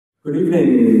Good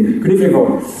evening. Good evening,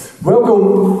 all.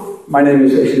 Welcome. My name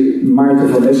is actually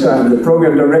Maarten van Essa. I'm the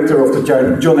program director of the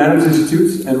John Adams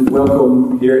Institute, and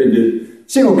welcome here in the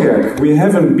Singelkerk. We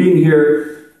haven't been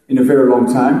here in a very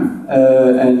long time,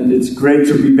 and it's great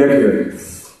to be back here.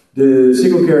 The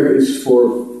Singelkerk is,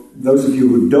 for those of you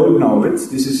who don't know it,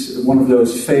 this is one of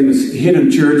those famous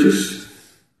hidden churches,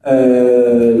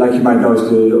 like you might know is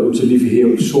the Onze Lieve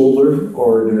Heer op Zolder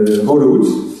or the Rode Hoed,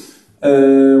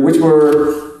 which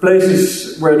were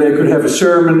places where they could have a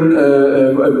sermon,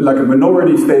 like a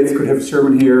minority faith could have a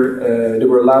sermon here. They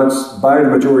were allowed by the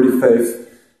majority faith,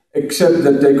 except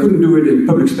that they couldn't do it in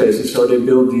public spaces, so they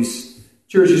built these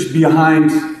churches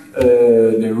behind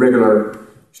the regular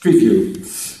street view.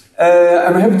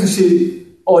 I'm happy to see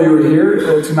all you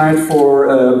here tonight for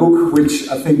a book which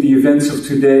I think the events of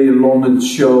today in London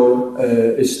show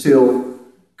is still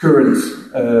current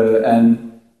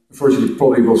and unfortunately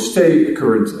probably will stay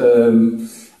current.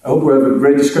 I hope we have a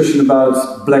great discussion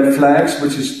about black flags,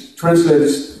 which is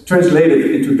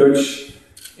translated into Dutch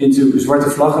into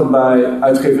Zwarte Vlaggen by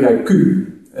Uitgeverij Q,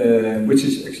 which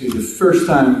is actually the first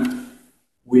time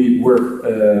we work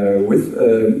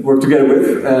together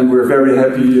with, and we're very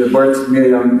happy, Bart,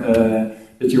 Mirjam,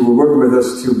 that you will work with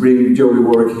us to bring Joby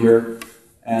Warrick here,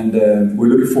 and we're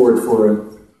looking forward for an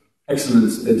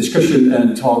excellent discussion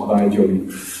and talk by Joby.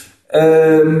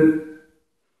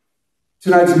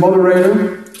 Tonight's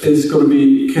moderator is going to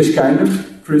be Chris Keiner.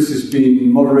 Chris has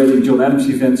been moderating John Adams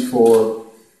events for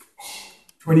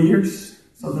 20 years,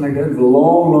 something like that, a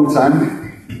long, long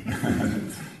time.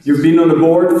 You've been on the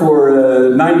board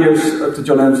for 9 years at the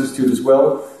John Adams Institute as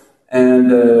well,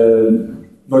 and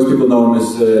most people know him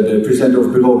as the presenter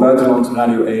of Bureau Buitenland,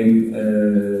 Radio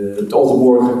 1, Het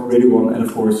Algemorgen, Radio 1, and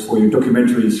of course for your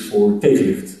documentaries for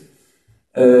Tegenlicht.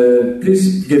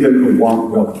 Please give him a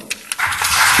warm welcome.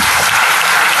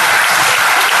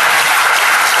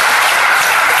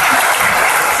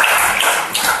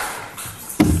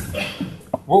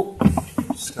 Whoa,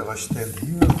 shall I stand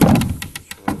here?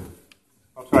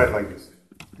 I'll try it like this.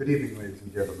 Good evening, ladies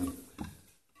and gentlemen.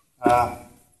 It's a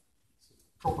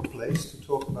proper place to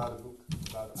talk about a book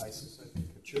about ISIS, I think,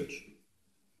 a church.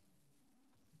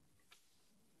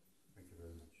 Thank you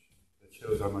very much. That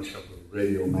shows how much of a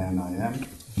radio man I am.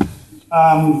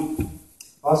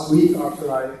 Last week, after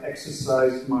I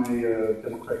exercised my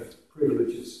democratic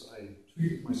privileges, I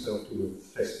treated myself to a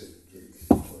festive drink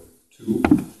or two.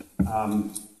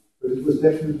 But it was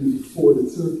definitely before the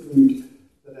third drink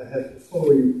that I had the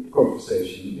following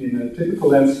conversation in a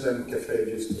typical Amsterdam cafe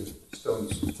just a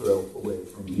stone's throw away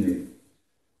from here.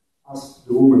 Asked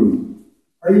the woman,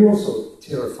 "Are you also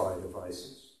terrified of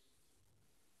ISIS?"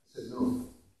 I said, "No."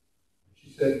 She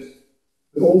said,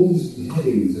 "With all these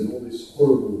beheadings and all this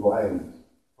horrible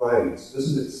violence,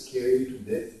 doesn't it scare you to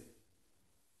death?"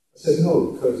 I said,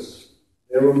 "No, because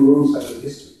they're on the wrong side of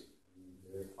history.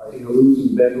 They're fighting a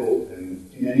losing battle, and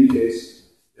in any case,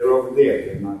 they're over there,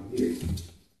 they're not here."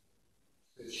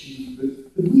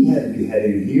 But we had a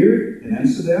beheading here in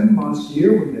Amsterdam last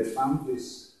year when they found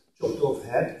this chopped off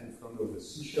head in front of a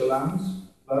shisha lounge.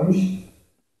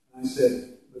 And I said,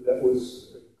 "But that was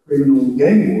a criminal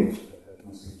gang war. That had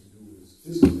nothing to do with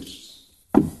business."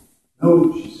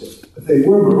 "No," she said, "but they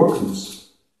were Moroccans."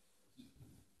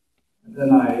 And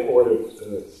then I ordered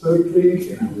a third drink,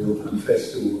 and I will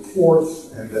confess to a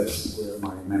fourth, and that's where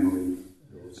my memory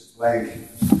goes blank.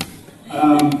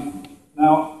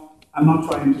 Now, I'm not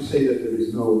trying to say that there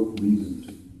is no reason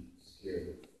to be scared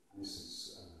of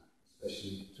ISIS,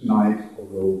 especially tonight,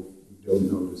 although we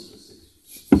don't know the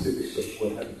specifics of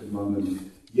what happened in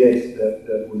London yet.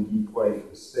 That would be quite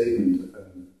a statement. I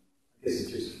guess it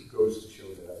just goes to show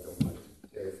that I don't like to be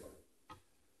terrified.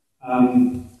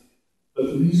 But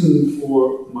the reason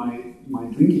for my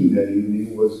drinking that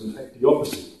evening was in fact the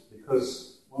opposite,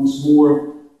 because once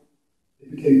more it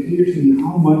became clear to me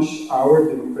how much our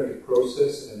democratic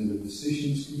process and the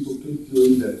decisions people took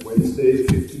during that Wednesday, the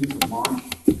 15th of March,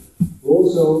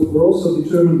 were also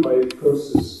determined by a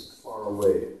process far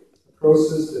away. A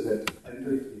process that had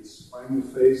entered its final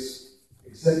phase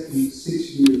exactly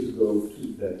 6 years ago to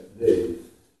that day.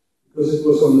 Because it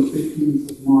was on the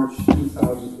 15th of March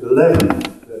 2011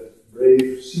 that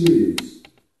brave Syrians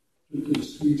took to the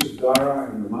streets of Dara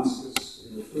and Damascus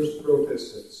in the first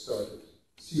protest that started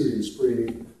Syrian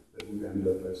Spring that would end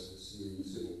up as the Syrian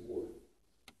Civil War.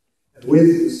 And with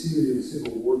the Syrian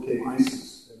Civil War came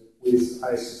ISIS, and with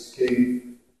ISIS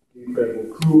came the incredible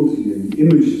cruelty and the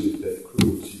images of that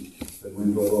cruelty that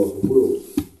went all over the world.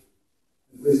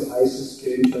 And with ISIS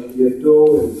came Charlie Hebdo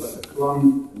and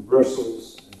Bataclan and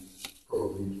Brussels and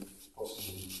probably,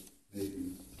 possibly,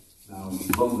 maybe now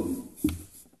London.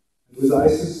 And with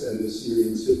ISIS ISIS and the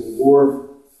Syrian civil war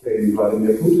came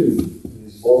Vladimir Putin and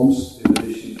his bombs in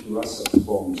addition to Assad's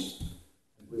bombs.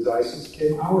 And with ISIS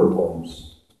came our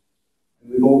bombs.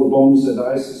 And with all the bombs and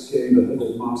ISIS came the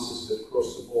huddled masses that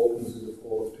crossed the Balkans in the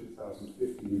fall of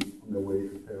 2015 on their way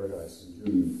to paradise in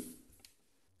June.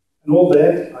 And all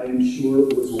that, I am sure,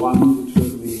 was one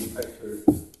determining factor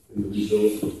in the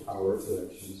result of our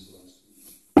elections last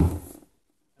week.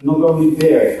 And not only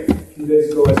there, a few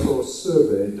days ago I saw a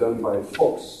survey done by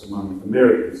Fox among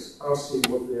Americans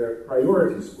asking what their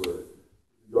priorities were with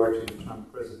regard to the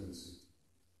Trump presidency.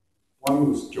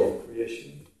 One was job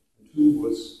creation, and two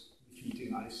was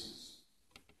defeating ISIS.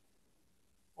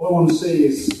 All I want to say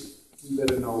is we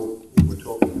better know who we're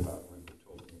talking about when we're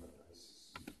talking about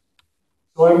ISIS.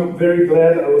 So I'm very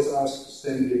glad I was asked to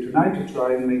stand here tonight to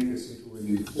try and make this into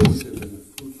an informative and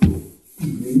fruitful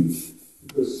evening,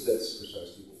 because that's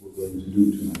precisely what we're going to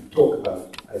do tonight. Talk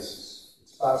about ISIS,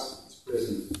 its past, its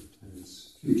present, and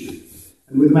its future.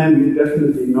 And with a man who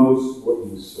definitely knows what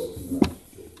he's talking about,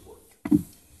 Joby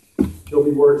Warrick.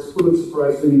 Joby Warrick's Pulitzer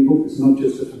Prize winning book is not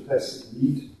just a fantastic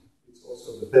read, it's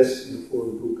also the best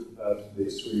informed book about the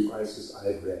history of ISIS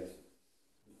I have read.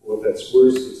 For what that's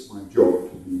worse, it's my job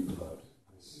to read about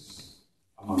ISIS,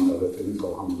 among other things,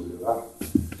 alhamdulillah.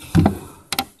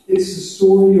 It's the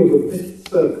story of a petty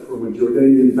thug from a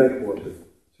Jordanian backwater,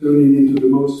 turning into the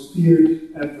most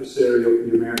feared adversary of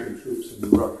the American troops in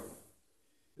Iraq.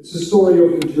 It's the story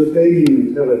of the Jordanian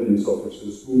intelligence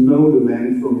officers who know the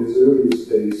man from his earliest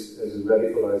days as a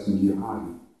radicalizing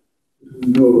jihadi, but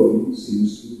who no one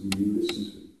seems to really listen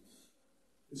to.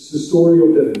 It's the story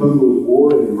of that bungled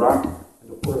war in Iraq and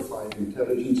the horrified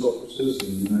intelligence officers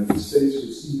in the United States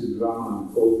who see the drama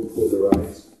unfold before their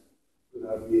eyes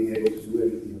without being able to do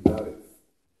anything about it.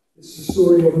 It's the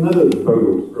story of another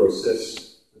bungled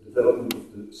process, the development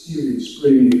of the Syrian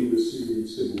Spring into the Syrian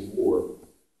Civil War.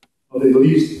 Not in the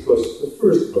least because the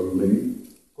first bungling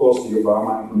caused the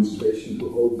Obama administration to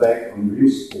hold back on real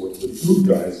support for the good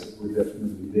guys that were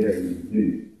definitely there in the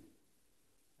beginning.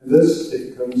 And thus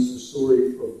it becomes the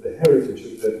story of the heritage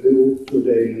of that little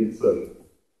Jordanian thug,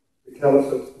 the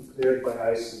caliphate declared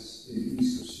by ISIS in the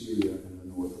east of Syria and the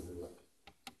north of Iraq.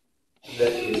 And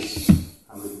that is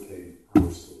how it became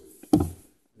our story.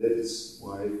 That is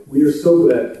why we are so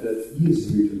glad that he is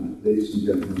here tonight, ladies and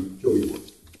gentlemen, Joby Warrick.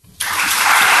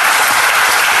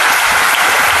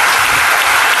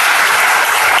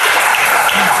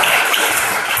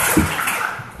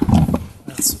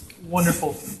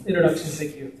 Wonderful introduction,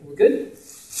 thank you. We're good?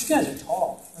 You guys are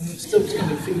tall. I'm still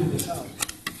kind of figuring this out.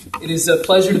 It is a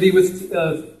pleasure to be with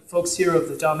folks here of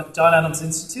the John Adams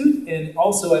Institute, and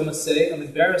also I must say, I'm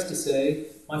embarrassed to say,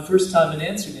 my first time in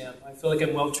Amsterdam. I feel like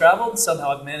I'm well-traveled.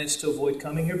 Somehow I've managed to avoid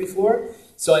coming here before,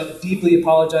 so I deeply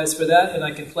apologize for that, and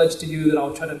I can pledge to you that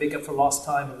I'll try to make up for lost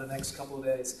time in the next couple of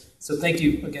days. So thank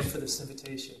you again for this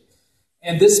invitation.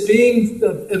 And this being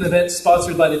an event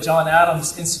sponsored by the John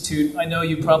Adams Institute, I know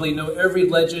you probably know every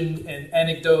legend and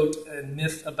anecdote and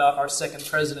myth about our second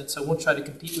president, so I won't try to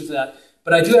compete with that.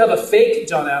 But I do have a fake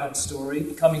John Adams story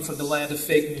coming from the land of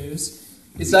fake news.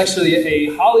 It's actually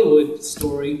a Hollywood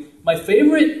story. My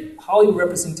favorite Hollywood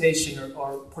representation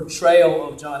or portrayal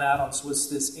of John Adams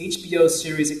was this HBO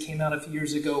series that came out a few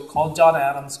years ago called John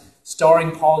Adams,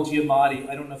 starring Paul Giamatti.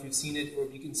 I don't know if you've seen it or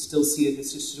if you can still see it.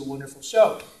 It's just a wonderful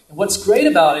show. And what's great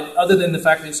about it, other than the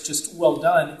fact that it's just well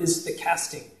done, is the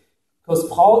casting. Because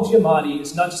Paul Giamatti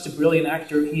is not just a brilliant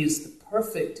actor, he is the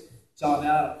perfect John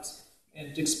Adams.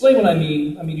 And to explain what I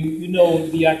mean, you know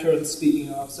the actor I'm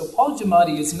speaking of. So Paul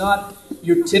Giamatti is not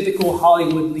your typical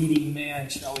Hollywood leading man,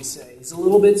 shall we say. He's a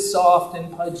little bit soft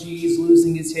and pudgy, he's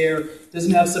losing his hair,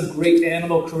 doesn't have some great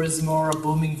animal charisma or a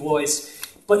booming voice.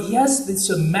 But he has this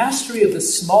mastery of the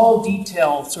small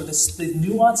details or the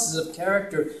nuances of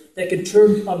character that can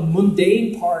turn a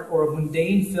mundane part or a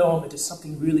mundane film into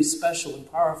something really special and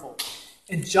powerful.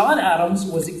 And John Adams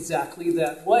was exactly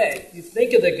that way. You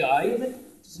think of the guy, and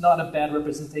it's not a bad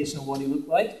representation of what he looked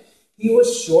like. He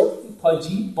was short,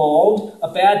 pudgy, bald,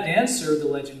 a bad dancer, the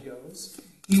legend goes.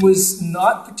 He was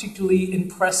not particularly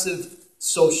impressive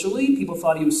socially. People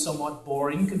thought he was somewhat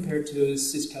boring compared to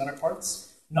his counterparts.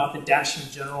 Not the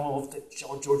dashing general that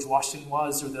George Washington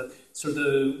was, or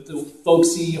the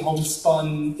folksy,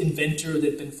 homespun inventor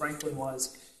that Ben Franklin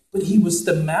was. But he was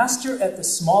the master at the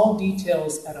small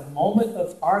details at a moment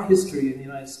of our history in the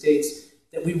United States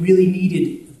that we really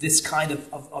needed this kind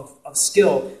of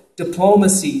skill.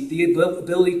 Diplomacy, the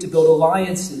ability to build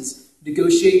alliances,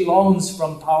 negotiate loans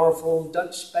from powerful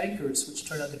Dutch bankers, which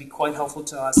turned out to be quite helpful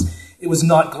to us. It was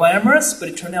not glamorous, but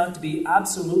it turned out to be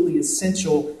absolutely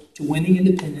essential to winning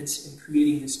independence and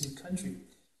creating this new country.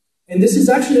 And this is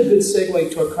actually a good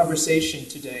segue to our conversation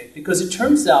today, because it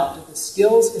turns out that the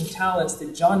skills and talents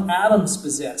that John Adams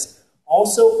possessed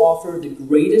also offer the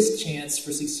greatest chance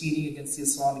for succeeding against the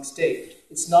Islamic State.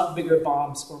 It's not bigger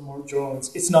bombs or more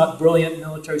drones. It's not brilliant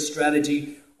military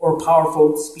strategy or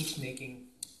powerful speech-making.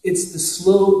 It's the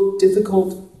slow,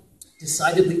 difficult,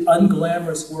 decidedly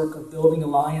unglamorous work of building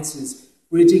alliances,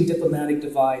 bridging diplomatic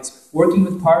divides, working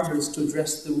with partners to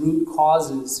address the root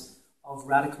causes of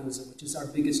radicalism, which is our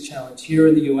biggest challenge here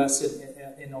in the US and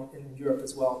in Europe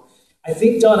as well. I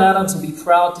think John Adams will be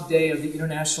proud today of the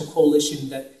international coalition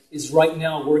that is right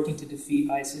now working to defeat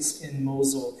ISIS in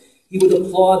Mosul. He would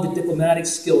applaud the diplomatic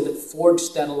skill that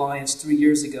forged that alliance 3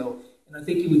 years ago, and I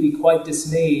think he would be quite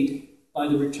dismayed by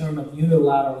the return of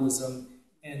unilateralism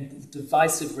and the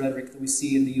divisive rhetoric that we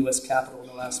see in the US Capitol in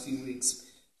the last few weeks.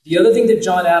 The other thing that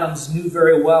John Adams knew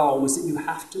very well was that you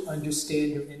have to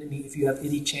understand your enemy if you have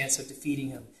any chance of defeating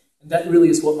him. And that really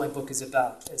is what my book is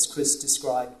about, as Chris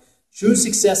described. True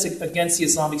success against the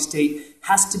Islamic State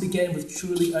has to begin with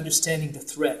truly understanding the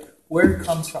threat, where it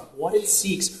comes from, what it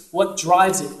seeks, what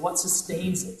drives it, what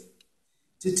sustains it.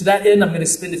 To that end, I'm going to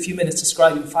spend a few minutes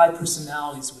describing 5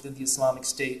 personalities within the Islamic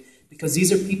State, because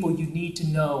these are people you need to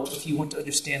know if you want to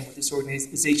understand what this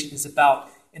organization is about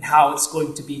and how it's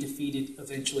going to be defeated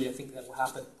eventually. I think that will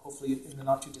happen, hopefully, in the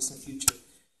not-too-distant future.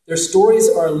 Their stories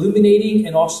are illuminating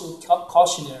and also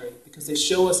cautionary, because they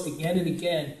show us again and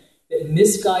again that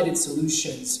misguided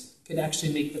solutions can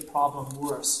actually make the problem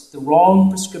worse. The wrong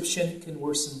prescription can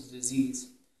worsen the disease.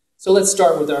 So let's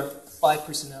start with our 5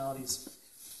 personalities.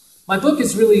 My book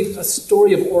is really a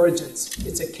story of origins.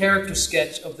 It's a character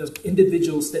sketch of the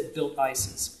individuals that built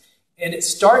ISIS. And it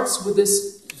starts with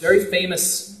this very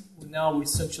famous, now we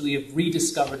essentially have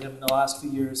rediscovered him in the last few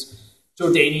years,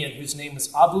 Jordanian, whose name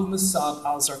was Abu Musab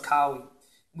Al-Zarqawi.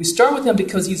 We start with him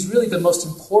because he's really the most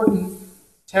important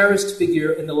terrorist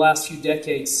figure in the last few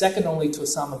decades, second only to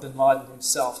Osama bin Laden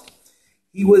himself.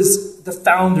 He was the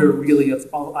founder, really, of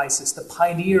all ISIS, the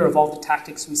pioneer of all the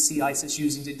tactics we see ISIS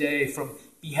using today, from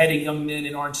beheading young men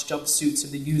in orange jumpsuits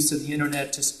and the use of the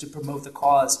internet to promote the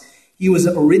cause. He was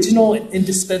an original and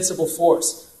indispensable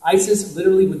force. ISIS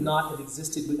literally would not have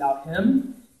existed without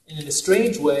him, and in a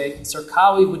strange way,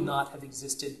 Zarqawi would not have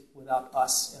existed without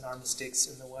us and our mistakes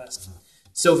in the West.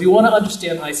 So if you want to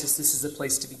understand ISIS, this is the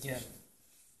place to begin.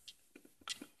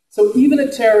 So even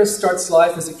a terrorist starts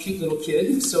life as a cute little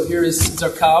kid. So here is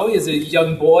Zarqawi as a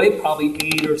young boy, probably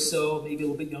 8 or so, maybe a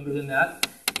little bit younger than that,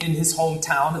 in his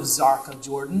hometown of Zarqa,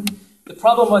 Jordan. The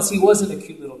problem was he wasn't a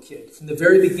cute little kid. From the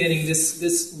very beginning,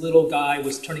 this little guy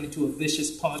was turning into a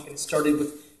vicious punk, and it started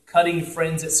with cutting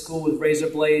friends at school with razor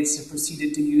blades and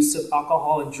proceeded to use of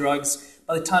alcohol and drugs.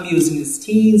 By the time he was in his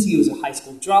teens, he was a high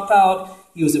school dropout.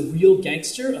 He was a real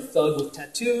gangster, a thug with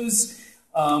tattoos.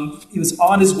 He was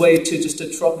on his way to just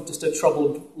a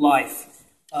troubled life.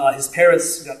 His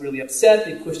parents got really upset.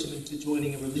 They pushed him into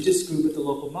joining a religious group at the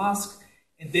local mosque.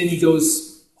 And then he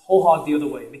goes whole hog the other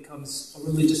way, becomes a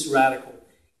religious radical.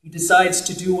 He decides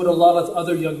to do what a lot of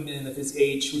other young men of his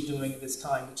age were doing at this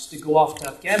time, which is to go off to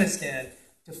Afghanistan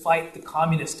to fight the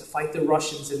communists, to fight the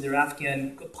Russians and their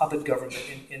Afghan puppet government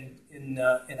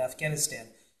in Afghanistan.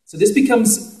 So this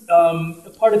becomes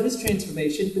a part of his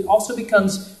transformation. It also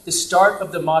becomes the start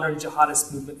of the modern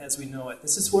jihadist movement as we know it.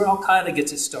 This is where Al-Qaeda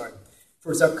gets its start.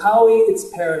 For Zarqawi, it's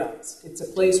paradise. It's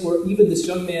a place where even this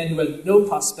young man who had no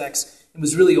prospects and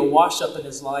was really a wash-up in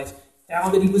his life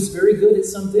found that he was very good at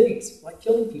some things, like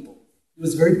killing people. He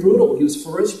was very brutal. He was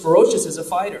ferocious as a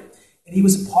fighter. And he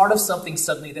was part of something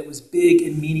suddenly that was big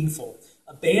and meaningful.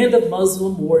 A band of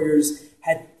Muslim warriors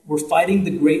were fighting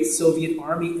the great Soviet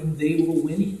army, and they were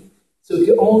winning. So it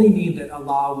could only mean that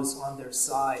Allah was on their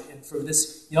side. And for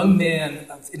this young man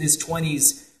in his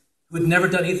 20s who had never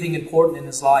done anything important in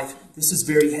his life, this is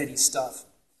very heady stuff.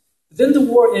 But then the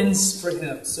war ends for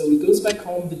him. So he goes back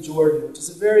home to Jordan, which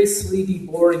is a very sleepy,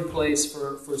 boring place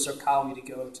for Zarqawi to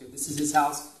go to. This is his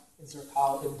house in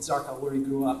Zarqa, where he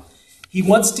grew up. He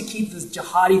wants to keep this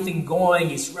jihadi thing going.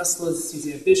 He's restless.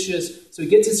 He's ambitious. So he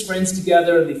gets his friends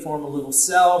together, and they form a little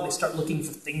cell. They start looking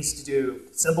for things to do,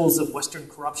 symbols of Western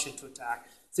corruption to attack.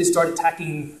 So they start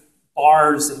attacking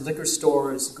bars and liquor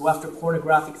stores, go after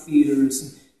pornographic theaters,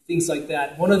 and things like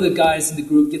that. One of the guys in the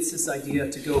group gets this idea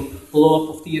to go blow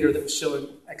up a theater that was showing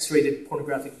X-rated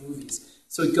pornographic movies.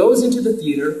 So he goes into the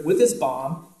theater with his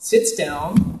bomb, sits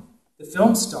down, the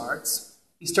film starts.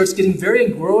 He starts getting very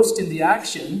engrossed in the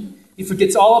action. He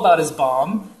forgets all about his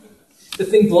bomb. The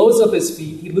thing blows up his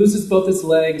feet. He loses both his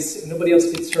legs, and nobody else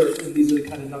gets hurt. And these are the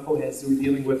kind of knuckleheads that we're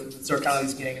dealing with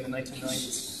Zarqawi's gang in the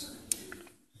 1990s.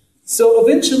 So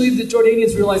eventually the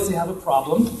Jordanians realize they have a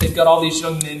problem. They've got all these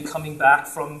young men coming back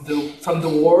from the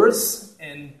wars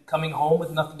and coming home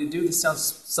with nothing to do. This sounds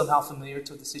somehow familiar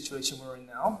to the situation we're in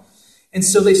now. And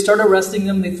so they start arresting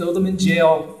them, they throw them in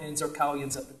jail, and Zarqawi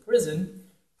ends up in prison.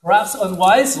 Perhaps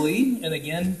unwisely, and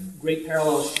again, great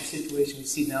parallels to the situation we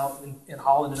see now in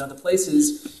Holland and other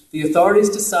places, the authorities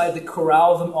decide to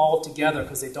corral them all together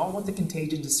because they don't want the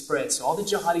contagion to spread. So all the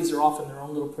jihadis are off in their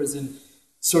own little prison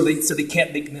so they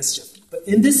can't make mischief. But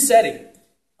in this setting,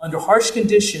 under harsh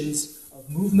conditions,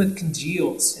 a movement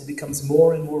congeals and becomes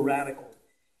more and more radical.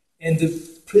 And the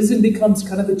prison becomes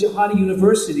kind of a jihadi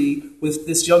university with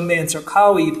this young man,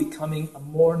 Zarqawi, becoming a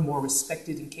more and more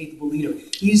respected and capable leader.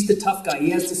 He's the tough guy. He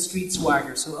has the street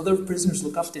swagger, so other prisoners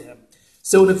look up to him.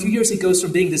 So in a few years, he goes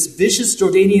from being this vicious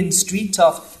Jordanian street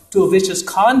tough to a vicious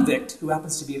convict who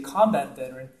happens to be a combat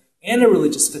veteran and a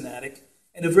religious fanatic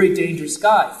and a very dangerous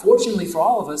guy. Fortunately for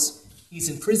all of us, he's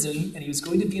in prison, and he was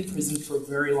going to be in prison for a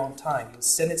very long time. He was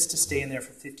sentenced to stay in there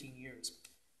for 15 years.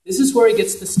 This is where he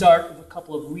gets the start of a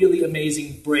couple of really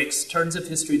amazing breaks, turns of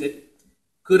history that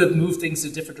could have moved things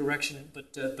in a different direction,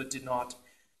 but did not.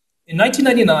 In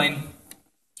 1999,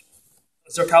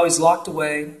 Zarqawi's locked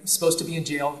away. He's supposed to be in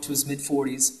jail to his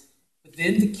mid-40s. But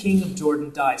then the king of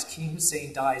Jordan dies. King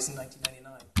Hussein dies in 1999.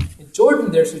 In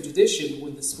Jordan, there's a tradition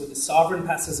when the sovereign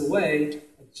passes away,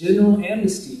 a general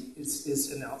amnesty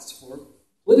is announced for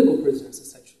political prisoners,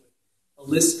 essentially. A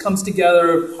list comes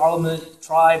together, parliament,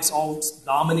 tribes, all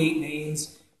nominate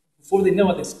names. Before they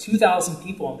know it, there's 2,000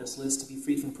 people on this list to be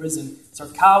freed from prison.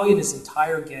 Zarqawi and his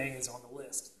entire gang is on the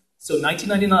list. So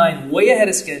 1999, way ahead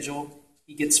of schedule,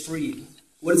 he gets freed.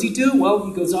 What does he do? Well,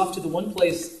 he goes off to the one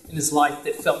place in his life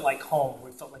that felt like home,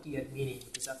 where he felt like he had meaning,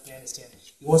 which is Afghanistan.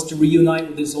 He wants to reunite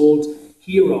with his old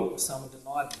hero, Osama bin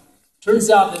Laden.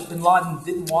 Turns out that bin Laden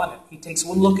didn't want it. He takes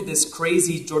one look at this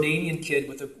crazy Jordanian kid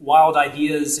with wild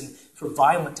ideas and for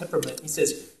violent temperament. He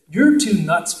says, "You're too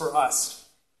nuts for us."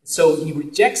 So he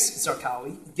rejects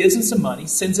Zarqawi, gives him some money,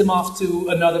 sends him off to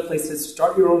another place, says,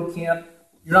 "Start your own camp.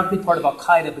 You're not going to be part of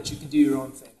Al-Qaeda, but you can do your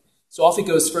own thing." So off he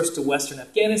goes first to western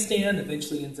Afghanistan,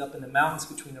 eventually ends up in the mountains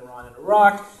between Iran and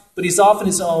Iraq, but he's off on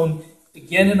his own,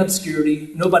 again in obscurity.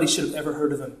 Nobody should have ever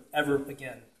heard of him ever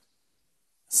again.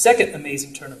 Second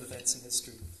amazing turn of events in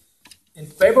history. In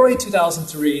February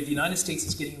 2003, the United States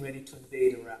is getting ready to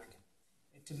invade Iraq.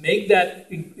 And to make that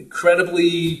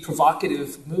incredibly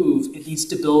provocative move, it needs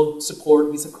to build support.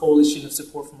 It needs a coalition of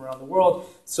support from around the world.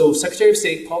 So Secretary of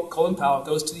State Colin Powell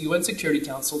goes to the UN Security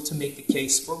Council to make the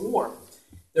case for war.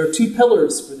 There are two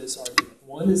pillars for this argument.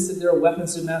 One is that there are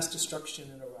weapons of mass destruction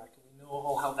in Iraq, and we know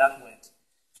all how that went.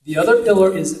 The other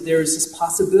pillar is that there is this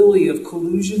possibility of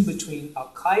collusion between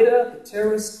Al-Qaeda, the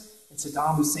terrorists, and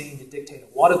Saddam Hussein, the dictator.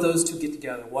 What if those two get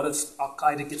together? What if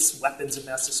Al-Qaeda gets weapons of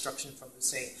mass destruction from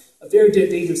Hussein? A very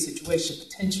dangerous situation,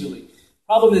 potentially.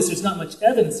 Problem is, there's not much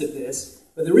evidence of this,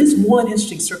 but there is one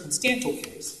interesting circumstantial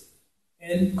case.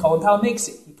 And Colin Powell makes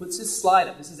it. He puts this slide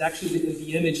up. This is actually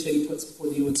the image that he puts before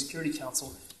the UN Security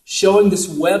Council, showing this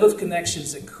web of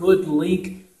connections that could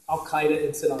link Al-Qaeda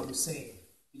and Saddam Hussein.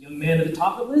 The young man at the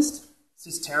top of the list is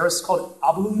this terrorist called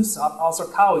Abu Musab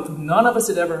Al-Zarqawi, who none of us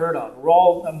had ever heard of.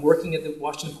 I'm working at the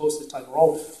Washington Post at the time. We're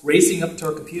all racing up to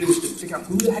our computers to figure out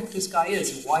who the heck this guy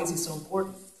is and why is he so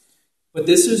important. But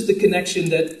this was the connection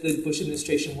that the Bush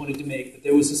administration wanted to make, that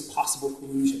there was this possible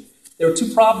collusion. There were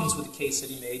two problems with the case that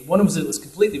he made. One was that it was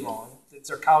completely wrong, that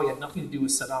Zarqawi had nothing to do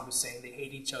with Saddam Hussein. They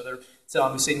hate each other.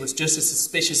 Saddam Hussein was just as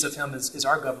suspicious of him as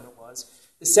our government was.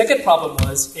 The second problem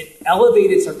was it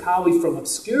elevated Zarqawi from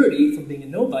obscurity, from being a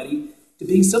nobody, to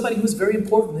being somebody who was very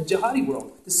important in the jihadi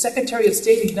world. The Secretary of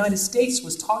State of the United States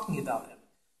was talking about him.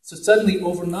 So suddenly,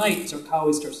 overnight,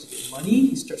 Zarqawi starts to get money.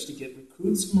 He starts to get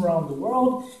recruits from around the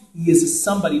world. He is a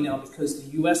somebody now because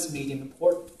the U.S. made him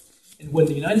important. And when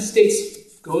the United States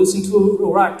goes into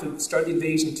Iraq to start the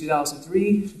invasion in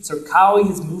 2003, Zarqawi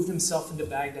has moved himself into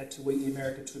Baghdad to wait the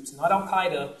American troops, not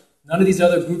Al-Qaeda, none of these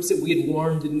other groups that we had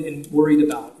warned and worried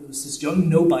about. It was this young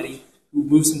nobody who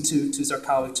moves into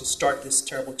Zarqawi to start this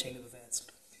terrible chain of events.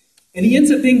 And he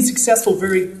ends up being successful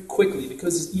very quickly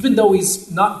because even though he's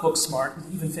not book smart,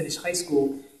 he even finished high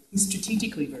school, he's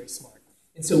strategically very smart.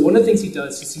 And so one of the things he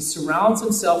does is he surrounds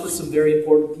himself with some very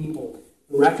important people.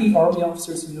 Iraqi army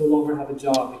officers who no longer have a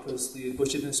job because the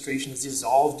Bush administration has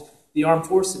dissolved the armed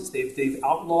forces. They've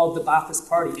outlawed the Ba'athist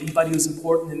Party. Anybody who's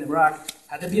important in Iraq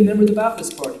had to be a member of the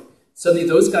Ba'athist Party. Suddenly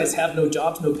those guys have no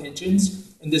jobs, no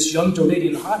pensions, and this young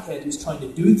Jordanian hothead who's trying to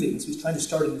do things, who's trying to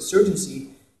start an insurgency,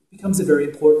 becomes a very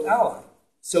important ally.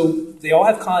 So they all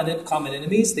have common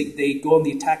enemies. They go on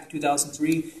the attack in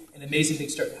 2003, and amazing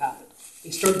things start to happen.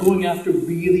 They start going after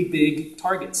really big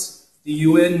targets. The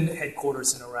UN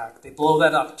headquarters in Iraq, they blow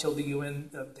that up, kill the UN,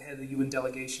 the head of the UN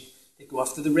delegation. They go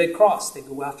after the Red Cross, they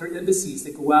go after embassies,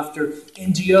 they go after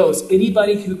NGOs,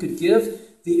 anybody who could give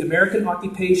the American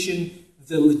occupation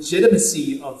the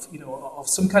legitimacy of, of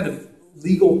some kind of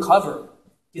legal cover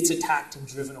gets attacked and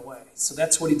driven away. So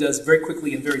that's what he does very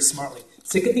quickly and very smartly.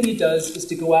 Second thing he does is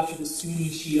to go after the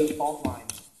Sunni-Shia fault line.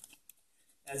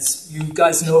 As you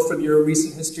guys know from your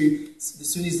recent history, the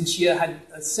Sunnis and Shia had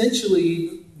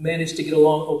essentially managed to get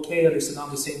along okay under Saddam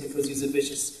Hussein because he's a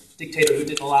vicious dictator who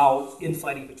didn't allow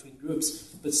infighting between groups.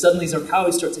 But suddenly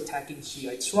Zarqawi starts attacking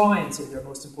Shiite shrines and their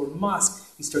most important mosque.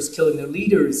 He starts killing their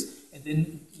leaders, and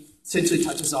then he essentially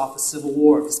touches off a civil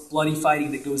war, this bloody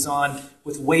fighting that goes on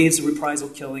with waves of reprisal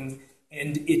killing,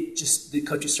 and the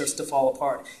country starts to fall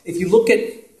apart. If you look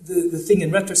at the thing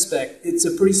in retrospect, it's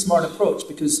a pretty smart approach,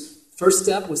 because first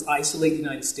step was isolate the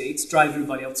United States, drive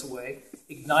everybody else away,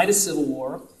 ignite a civil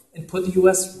war, and put the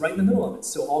U.S. right in the middle of it.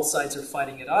 So all sides are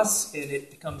fighting at us, and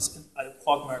it becomes a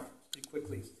quagmire pretty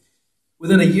quickly.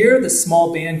 Within a year, the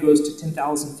small band grows to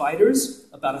 10,000 fighters,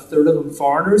 about a third of them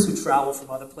foreigners who travel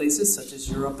from other places, such as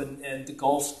Europe and the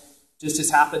Gulf, just as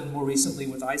happened more recently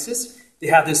with ISIS. They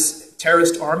have this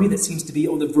terrorist army that seems to be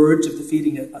on the verge of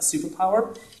defeating a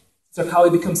superpower.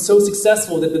 Zarqawi becomes so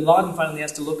successful that bin Laden finally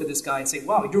has to look at this guy and say,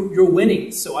 wow, you're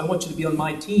winning, so I want you to be on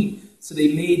my team. So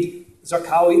they made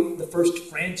Zarqawi the first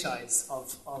franchise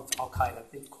of Al-Qaeda.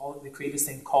 They created this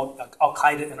thing called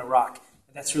Al-Qaeda in Iraq.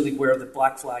 And that's really where the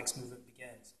Black Flags movement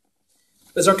begins.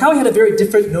 But Zarqawi had a very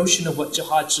different notion of what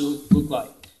jihad should look like.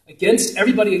 Against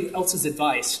everybody else's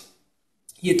advice,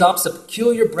 he adopts a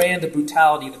peculiar brand of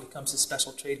brutality that becomes his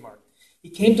special trademark. He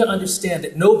came to understand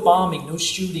that no bombing, no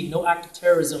shooting, no act of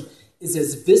terrorism is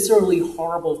as viscerally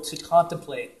horrible to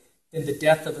contemplate than the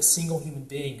death of a single human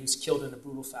being who's killed in a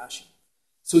brutal fashion.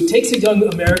 So he takes a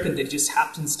young American that he just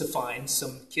happens to find,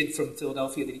 some kid from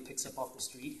Philadelphia that he picks up off the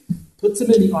street, puts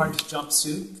him in the orange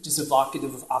jumpsuit, which is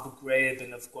evocative of Abu Ghraib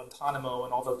and of Guantanamo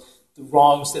and all the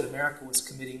wrongs that America was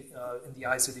committing in the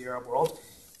eyes of the Arab world.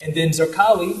 And then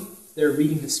Zarqawi, there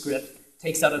reading the script,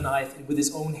 takes out a knife, and with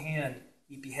his own hand,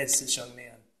 he beheads this young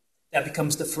man. That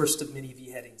becomes the first of many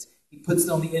beheadings. He puts it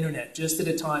on the internet just at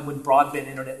a time when broadband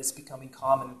internet is becoming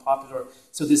common and popular.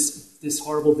 So this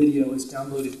horrible video is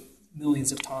downloaded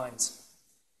millions of times.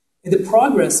 In the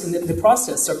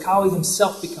process, Zarqawi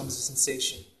himself becomes a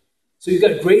sensation. So you've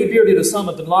got gray-bearded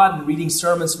Osama bin Laden reading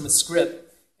sermons from a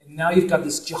script, and now you've got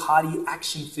this jihadi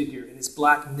action figure in his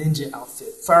black ninja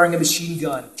outfit, firing a machine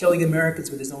gun, killing Americans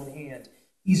with his own hand.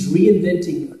 He's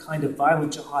reinventing a kind of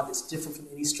violent jihad that's different from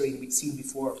any strain we'd seen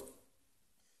before.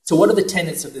 So what are the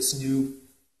tenets of this new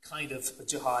kind of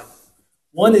jihad?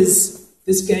 One is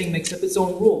this gang makes up its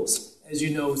own rules. As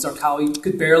you know, Zarqawi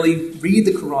could barely read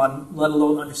the Quran, let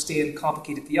alone understand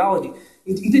complicated theology.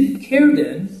 He didn't care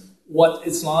then what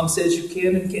Islam says you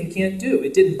can and can't do.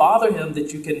 It didn't bother him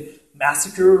that you can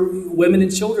massacre women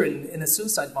and children in a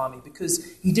suicide bombing,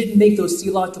 because he didn't make those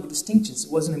theological distinctions.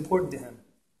 It wasn't important to him.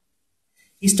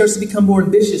 He starts to become more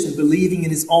ambitious and believing in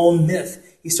his own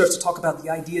myth. He starts to talk about the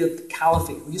idea of the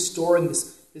caliphate, restoring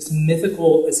this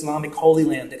mythical Islamic holy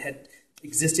land that had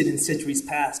existed in centuries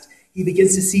past. He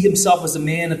begins to see himself as a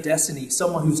man of destiny,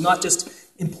 someone who's not just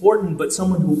important, but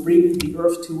someone who will bring the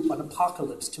earth to an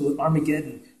apocalypse, to an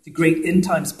Armageddon, the great end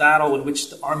times battle in which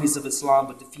the armies of Islam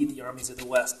would defeat the armies of the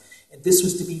West. And this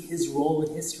was to be his role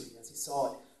in history as he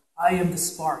saw it. I am the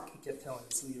spark, he kept telling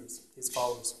his leaders, his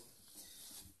followers.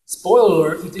 Spoiler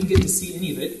alert, he didn't get to see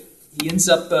any of it. He ends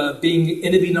up being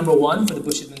enemy number one for the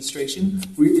Bush administration.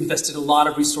 We invested a lot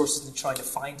of resources in trying to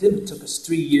find him. It took us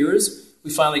 3 years. We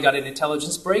finally got an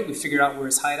intelligence break. We figured out where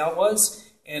his hideout was,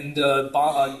 and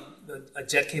a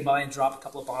jet came by and dropped a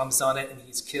couple of bombs on it, and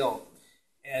he's killed.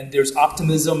 And there's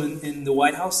optimism in the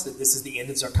White House that this is the end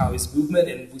of Zarqawi's movement,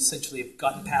 and we essentially have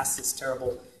gotten past this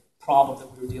terrible problem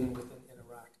that we were dealing with in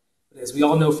Iraq. But as we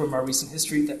all know from our recent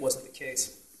history, that wasn't the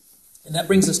case. And that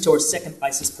brings us to our second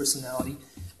ISIS personality.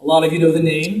 A lot of you know the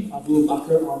name, Abu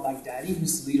Bakr al-Baghdadi,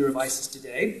 who's the leader of ISIS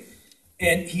today.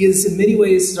 And he is in many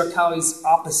ways Zarqawi's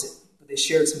opposite, but they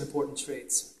shared some important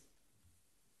traits.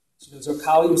 So,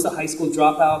 Zarqawi was the high school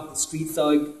dropout, the street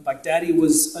thug. Baghdadi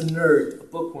was a nerd, a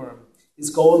bookworm.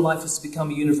 His goal in life was to become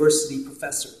a university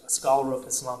professor, a scholar of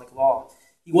Islamic law.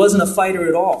 He wasn't a fighter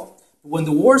at all. But when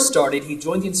the war started, he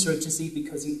joined the insurgency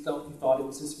because he thought it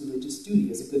was his religious duty.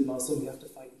 As a good Muslim, you have to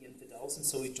fight the infidels, and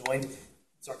so he joined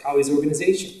Zarqawi's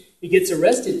organization. He gets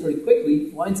arrested pretty quickly,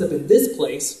 winds up in this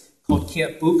place called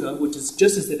Camp Buka, which is,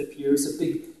 just as it appears, a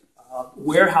big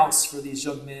warehouse for these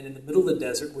young men in the middle of the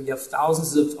desert, where you have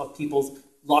thousands of people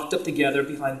locked up together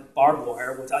behind barbed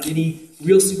wire without any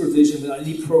real supervision, without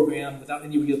any program, without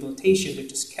any rehabilitation. They're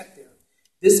just kept there.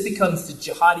 This becomes the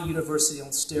jihadi university on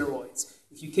steroids.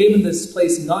 If you came in this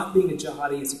place not being a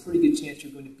jihadi, it's a pretty good chance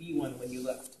you're going to be one when you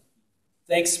left.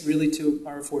 Thanks really to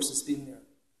our forces being there.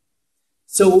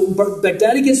 So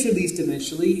Baghdadi gets released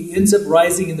eventually. He ends up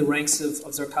rising in the ranks of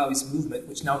Zarqawi's movement,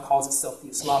 which now calls itself the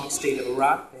Islamic State of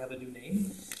Iraq. They have a new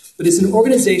name. But it's an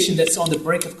organization that's on the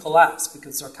brink of collapse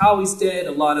because Zarqawi's dead.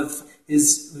 A lot of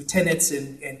his lieutenants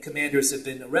and commanders have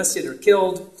been arrested or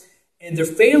killed. And they're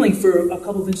failing for a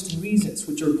couple of interesting reasons,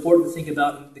 which are important to think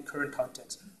about in the current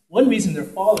context. One reason they're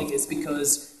falling is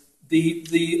because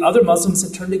the other Muslims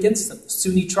have turned against them. The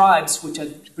Sunni tribes, which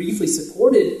had briefly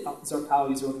supported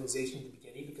Zarqawi's organization in the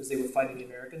beginning because they were fighting the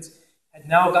Americans, had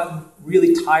now gotten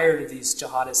really tired of these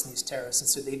jihadists and these terrorists, and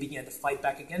so they began to fight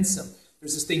back against them.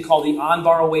 There's this thing called the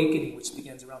Anbar Awakening, which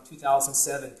begins around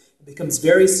 2007. It becomes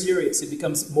very serious. It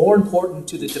becomes more important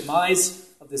to the demise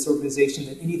of this organization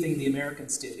than anything the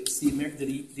Americans did. It was the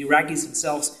Iraqis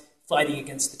themselves fighting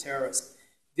against the terrorists.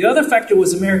 The other factor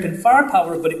was American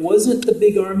firepower, but it wasn't the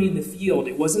big army in the field.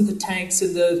 It wasn't the tanks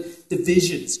and the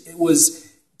divisions. It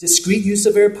was discrete use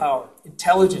of air power,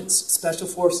 intelligence, special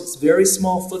forces, very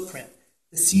small footprint.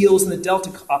 The SEALs and the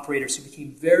Delta operators who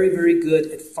became very, very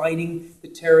good at finding the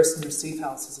terrorists in their safe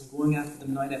houses and going after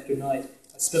them night after night.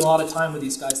 I spent a lot of time with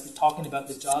these guys talking about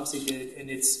the jobs they did, and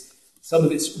some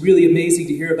of it's really amazing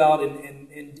to hear about, and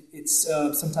it's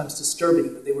sometimes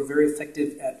disturbing, but they were very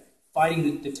effective at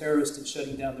fighting the terrorists and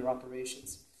shutting down their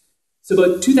operations. So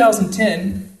about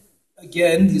 2010,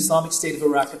 again, the Islamic State of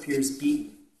Iraq appears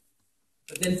beaten.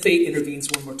 But then fate intervenes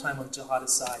one more time on the jihadist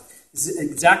side. This is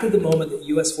exactly the moment that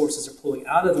U.S. forces are pulling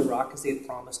out of Iraq, as they had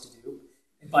promised to do.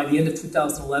 And by the end of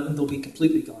 2011, they'll be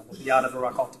completely gone. They'll be out of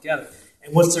Iraq altogether.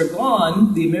 And once they're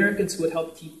gone, the Americans who had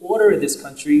helped keep order in this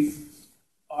country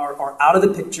are out of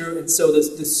the picture, and so the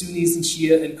Sunnis and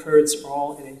Shia and Kurds are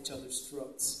all at each other's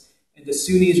throats. And the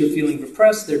Sunnis are feeling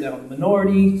repressed, they're down in the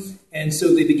minority, and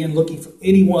so they begin looking for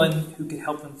anyone who can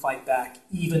help them fight back,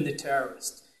 even the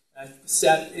terrorists. I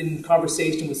sat in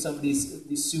conversation with some of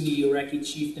these Sunni Iraqi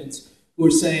chieftains who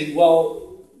were saying,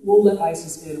 well, we'll let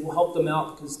ISIS in, we'll help them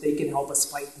out because they can help us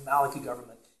fight the Maliki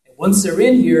government. And once they're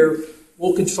in here,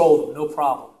 we'll control them, no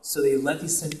problem. So they let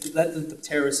the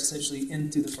terrorists essentially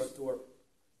in through the front door.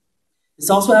 This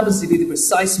also happens to be the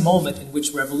precise moment in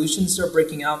which revolutions are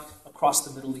breaking out across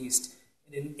the Middle East.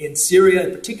 And in Syria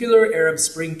in particular, Arab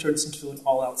Spring turns into an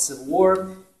all-out civil war,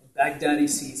 and Baghdadi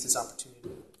sees his opportunity.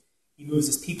 He moves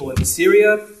his people into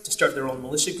Syria to start their own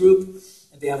militia group,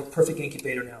 and they have a perfect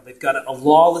incubator now. They've got a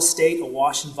lawless state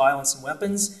awash in violence and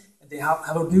weapons, and they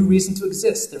have a new reason to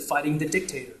exist. They're fighting the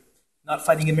dictator. Not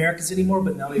fighting Americans anymore,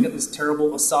 but now they've got this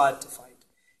terrible Assad to fight.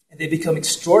 And they become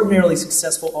extraordinarily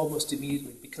successful almost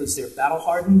immediately because they're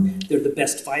battle-hardened, they're the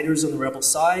best fighters on the rebel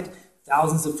side.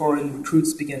 Thousands of foreign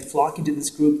recruits begin flocking to this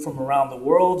group from around the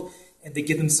world, and they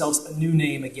give themselves a new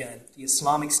name again, the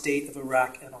Islamic State of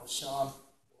Iraq and al-Sham,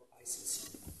 or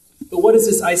ISIS. But what is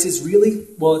this ISIS really?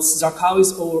 Well, it's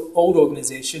Zarqawi's old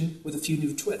organization with a few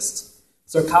new twists.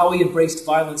 Zarqawi embraced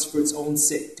violence for its own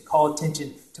sake, to call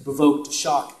attention, to provoke, to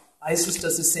shock. ISIS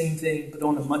does the same thing, but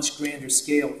on a much grander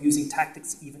scale, using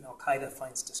tactics even Al-Qaeda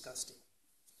finds disgusting.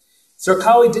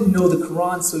 Zarqawi didn't know the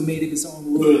Quran, so he made up his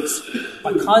own rules.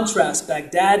 By contrast,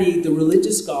 Baghdadi, the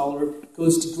religious scholar,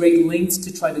 goes to great lengths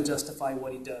to try to justify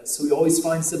what he does. So he always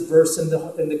finds a verse in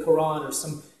the Quran or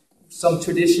some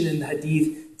tradition in the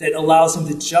Hadith that allows him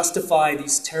to justify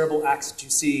these terrible acts that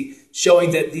you see,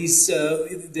 showing that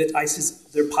that ISIS,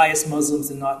 they're pious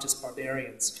Muslims and not just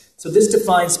barbarians. So this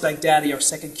defines Baghdadi, our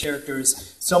second character,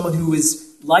 as someone who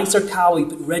is like Zarqawi,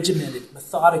 but regimented,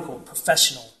 methodical,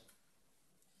 professional.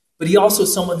 But he also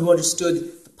is someone who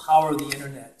understood the power of the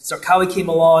internet. Zarqawi came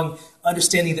along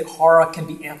understanding that horror can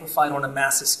be amplified on a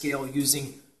massive scale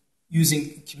using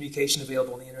communication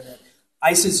available on the internet.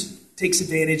 ISIS takes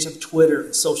advantage of Twitter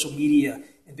and social media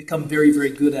and become very, very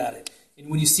good at it.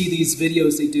 And when you see these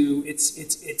videos they do,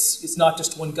 it's not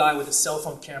just one guy with a cell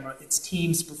phone camera. It's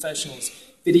teams, professionals,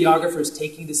 videographers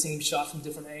taking the same shot from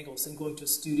different angles and going to a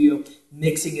studio,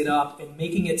 mixing it up, and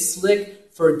making it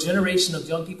slick for a generation of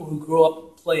young people who grew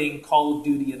up playing Call of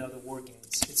Duty and other war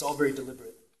games. It's all very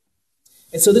deliberate.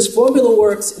 And so this formula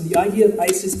works, and the idea of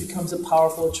ISIS becomes a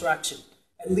powerful attraction.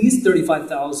 At least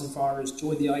 35,000 foreigners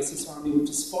joined the ISIS army, which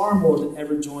is far more than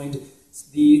ever joined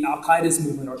the Al-Qaeda's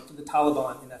movement or the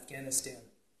Taliban in Afghanistan.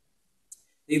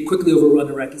 They quickly overrun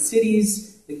Iraqi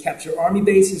cities, they capture army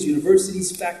bases,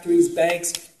 universities, factories,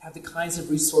 banks, have the kinds of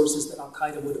resources that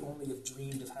Al-Qaeda would only have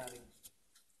dreamed of having.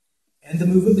 And the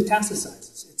movement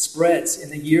metastasizes. It spreads.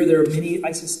 In a year, there are many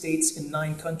ISIS states in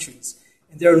 9 countries.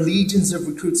 And there are legions of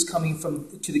recruits coming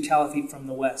to the caliphate from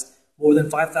the West, more than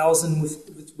 5,000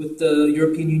 with the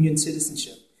European Union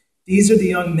citizenship. These are the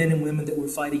young men and women that we're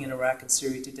fighting in Iraq and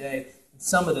Syria today. And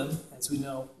some of them, as we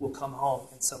know, will come home,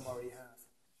 and some already have.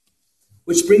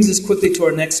 Which brings us quickly to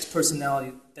our next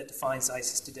personality that defines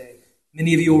ISIS today.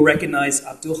 Many of you will recognize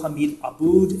Abdul Hamid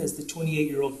Aboud as the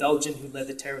 28-year-old Belgian who led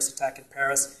the terrorist attack in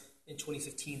Paris in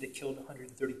 2015 that killed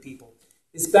 130 people.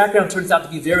 His background turns out to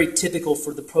be very typical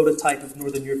for the prototype of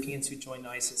Northern Europeans who joined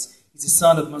ISIS. He's the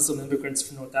son of Muslim immigrants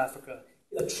from North Africa,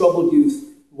 a troubled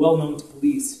youth, well known to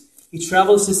police. He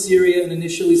travels to Syria and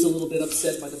initially is a little bit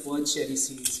upset by the bloodshed he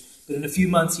sees, but in a few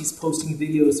months he's posting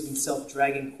videos of himself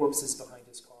dragging corpses behind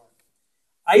his car.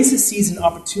 ISIS sees an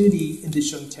opportunity in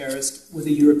this young terrorist with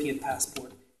a European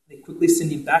passport. They quickly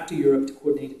send him back to Europe to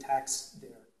coordinate attacks there.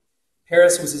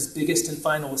 Paris was his biggest and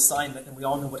final assignment, and we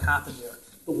all know what happened there.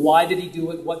 But why did he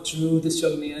do it? What drew this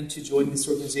young man to join this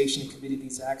organization and committed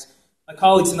these acts? My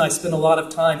colleagues and I spent a lot of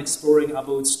time exploring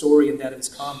Aboud's story and that of his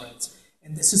comrades.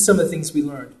 And this is some of the things we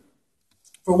learned.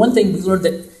 For one thing, we learned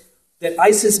that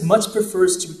ISIS much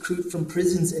prefers to recruit from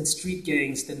prisons and street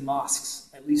gangs than mosques,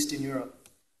 at least in Europe.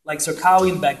 Like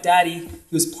Zarqawi and Baghdadi,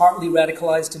 he was partly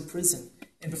radicalized in prison.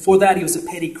 And before that, he was a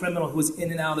petty criminal who was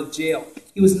in and out of jail.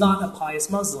 He was not a pious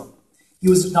Muslim. He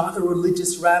was not a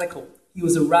religious radical. He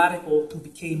was a radical who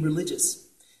became religious.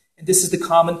 And this is the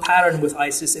common pattern with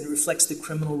ISIS, and it reflects the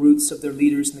criminal roots of their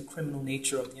leaders and the criminal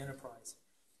nature of the enterprise.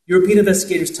 European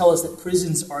investigators tell us that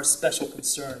prisons are a special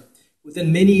concern.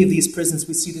 Within many of these prisons,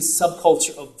 we see this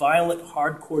subculture of violent,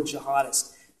 hardcore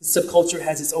jihadists. This subculture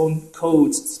has its own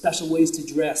codes, special ways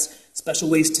to dress, special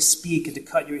ways to speak and to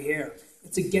cut your hair.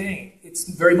 It's a gang. It's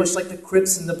very much like the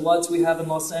Crips and the Bloods we have in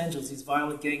Los Angeles, these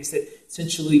violent gangs that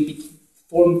essentially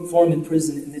form in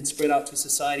prison and then spread out to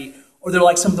society. Or they're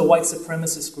like some of the white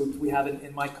supremacist groups we have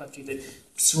in my country that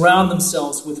surround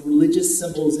themselves with religious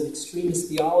symbols and extremist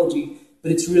theology,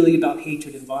 but it's really about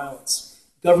hatred and violence.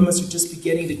 Governments are just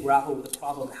beginning to grapple with the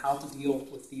problem of how to deal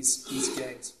with these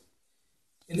gangs.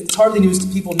 And it's hardly news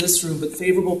to people in this room, but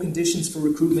favorable conditions for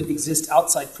recruitment exist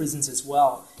outside prisons as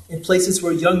well, in places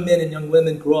where young men and young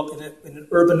women grow up in an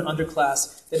urban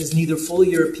underclass that is neither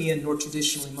fully European nor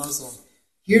traditionally Muslim.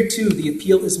 Here, too, the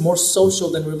appeal is more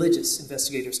social than religious,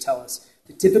 investigators tell us.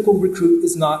 The typical recruit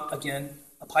is not, again,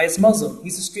 a pious Muslim.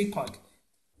 He's a street punk.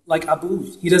 Like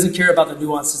Abu, he doesn't care about the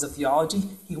nuances of theology.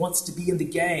 He wants to be in the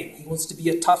gang. He wants to be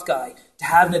a tough guy, to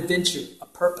have an adventure, a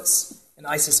purpose. And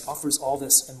ISIS offers all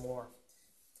this and more.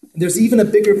 And there's even a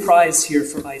bigger prize here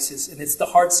for ISIS, and it's the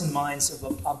hearts and minds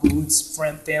of Abu's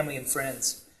family and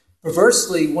friends.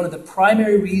 Perversely, one of the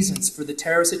primary reasons for the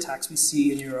terrorist attacks we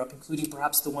see in Europe, including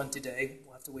perhaps the one today,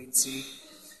 we'll have to wait and see,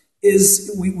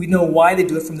 is we know why they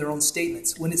do it from their own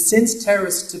statements. When it sends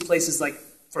terrorists to places like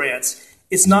France,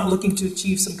 it's not looking to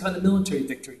achieve some kind of military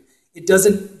victory. It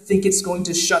doesn't think it's going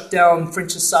to shut down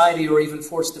French society or even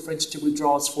force the French to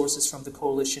withdraw its forces from the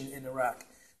coalition in Iraq.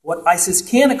 What ISIS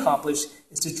can accomplish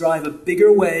is to drive a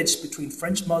bigger wedge between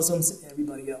French Muslims and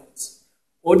everybody else.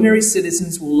 Ordinary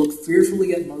citizens will look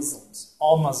fearfully at Muslims,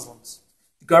 all Muslims.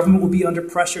 The government will be under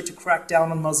pressure to crack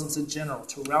down on Muslims in general,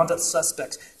 to round up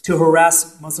suspects, to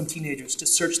harass Muslim teenagers, to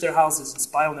search their houses and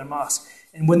spy on their mosques.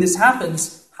 And when this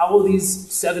happens, how will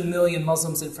these 7 million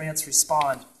Muslims in France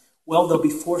respond? Well, they'll be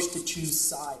forced to choose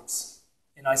sides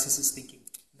in ISIS's thinking.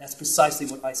 And that's precisely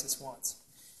what ISIS wants.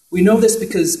 We know this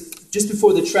because just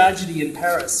before the tragedy in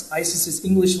Paris, ISIS's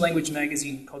English language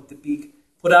magazine called The Beak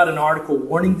put out an article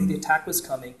warning that the attack was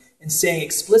coming and saying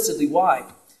explicitly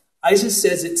why. ISIS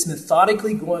says it's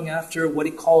methodically going after what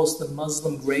it calls the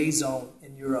Muslim gray zone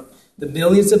in Europe, the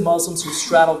millions of Muslims who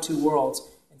straddle two worlds,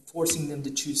 and forcing them to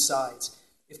choose sides.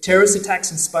 If terrorist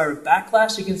attacks inspire a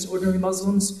backlash against ordinary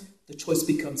Muslims, the choice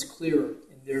becomes clearer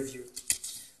in their view.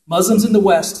 Muslims in the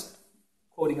West,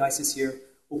 quoting ISIS here,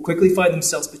 will quickly find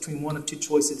themselves between one of two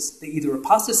choices. They either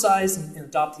apostatize and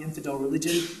adopt the infidel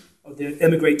religion, or they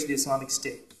emigrate to the Islamic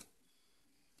State.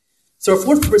 So our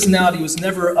fourth personality was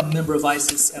never a member of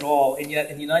ISIS at all, and yet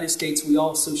in the United States we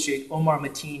all associate Omar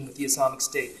Mateen with the Islamic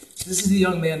State. This is the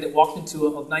young man that walked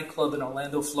into a nightclub in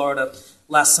Orlando, Florida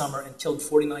last summer and killed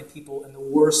 49 people in the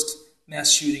worst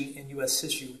mass shooting in U.S.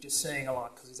 history, which is saying a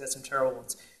lot because he's had some terrible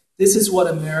ones. This is what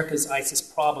America's ISIS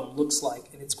problem looks like,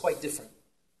 and it's quite different.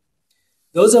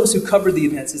 Those of us who covered the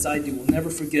events, as I do, will never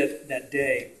forget that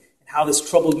day and how this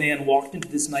troubled man walked into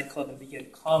this nightclub and began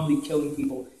calmly killing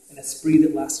people in a spree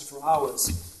that lasted for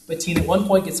hours. Mateen at one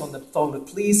point gets on the phone with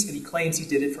police and he claims he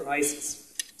did it for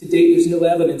ISIS. To date, there's no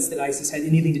evidence that ISIS had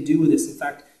anything to do with this. In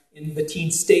fact, in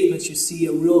Mateen's statements, you see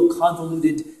a real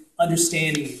convoluted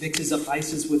understanding. He mixes up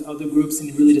ISIS with other groups, and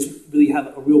he really doesn't really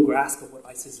have a real grasp of what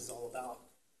ISIS is all about.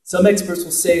 Some experts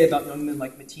will say about young men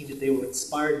like Mateen that they were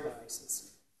inspired by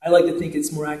ISIS. I like to think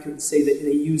it's more accurate to say that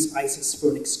they use ISIS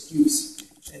for an excuse.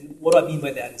 And what I mean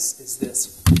by that is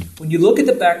this. When you look at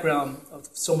the background of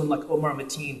someone like Omar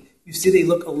Mateen, you see they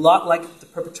look a lot like the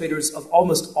perpetrators of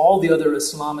almost all the other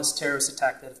Islamist terrorist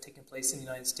attacks that have taken place in the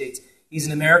United States. He's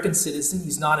an American citizen.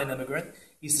 He's not an immigrant.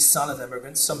 He's the son of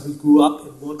immigrants, some who grew up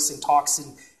and looks and talks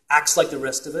and acts like the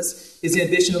rest of us. His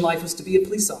ambition in life was to be a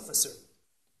police officer.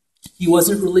 He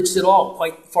wasn't religious at all,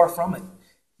 quite far from it.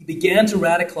 He began to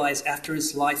radicalize after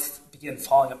his life began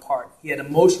falling apart. He had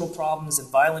emotional problems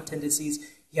and violent tendencies.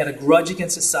 He had a grudge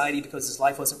against society because his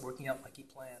life wasn't working out like he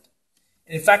planned.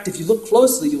 And in fact, if you look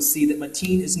closely, you'll see that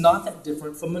Mateen is not that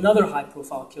different from another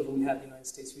high-profile killer we had in the United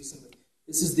States recently.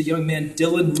 This is the young man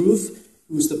Dylan Roof,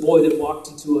 who was the boy that walked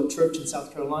into a church in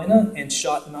South Carolina and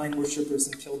shot 9 worshipers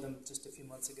and killed them just a few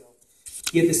months ago.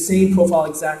 He had the same profile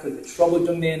exactly, the troubled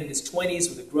young man in his 20s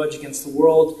with a grudge against the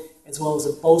world, as well as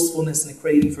a boastfulness and a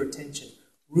craving for attention.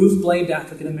 Roof blamed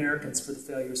African Americans for the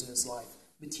failures in his life.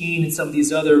 Mateen and some of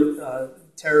these other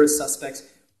terrorist suspects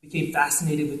became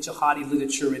fascinated with jihadi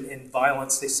literature and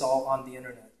violence they saw on the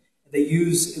internet. They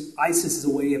used ISIS as a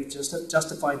way of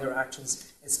justifying their actions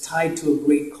as tied to a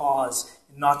great cause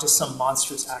and not just some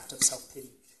monstrous act of self-pity.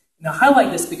 Now, I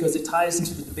highlight this because it ties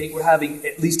into the debate we're having,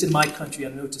 at least in my country. I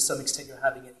know to some extent you're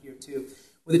having it here too.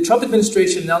 When the Trump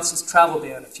administration announced its travel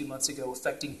ban a few months ago,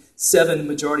 affecting 7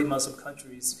 majority Muslim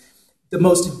countries, the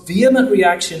most vehement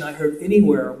reaction I heard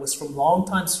anywhere was from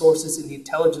longtime sources in the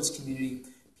intelligence community,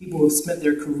 people who have spent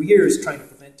their careers trying to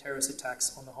prevent terrorist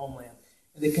attacks on the homeland.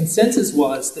 And the consensus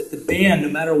was that the ban, no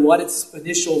matter what its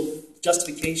initial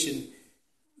justification,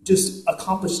 just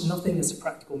accomplished nothing as a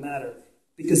practical matter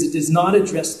because it does not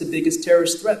address the biggest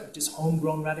terrorist threat, which is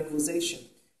homegrown radicalization.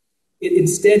 It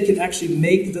instead can actually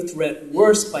make the threat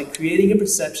worse by creating a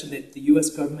perception that the U.S.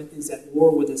 government is at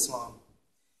war with Islam.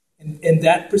 And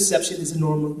that perception is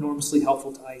enormously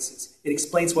helpful to ISIS. It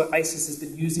explains why ISIS has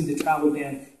been using the travel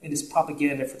ban in its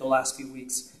propaganda for the last few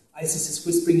weeks. ISIS is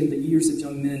whispering in the ears of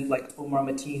young men like Omar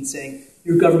Mateen saying,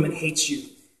 your government hates you.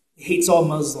 It hates all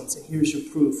Muslims, and here's your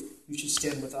proof. You should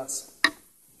stand with us.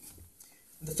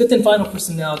 The fifth and final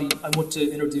personality I want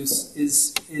to introduce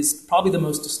is probably the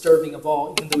most disturbing of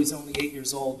all, even though he's only 8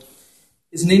 years old.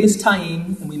 His name is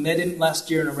Taim, and we met him last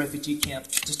year in a refugee camp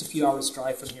just a few hours'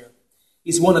 drive from here.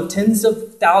 He's one of tens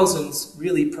of thousands,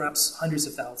 really perhaps hundreds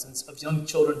of thousands, of young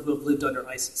children who have lived under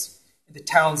ISIS in the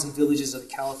towns and villages of the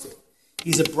Caliphate.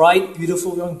 He's a bright,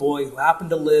 beautiful young boy who happened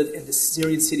to live in the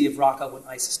Syrian city of Raqqa when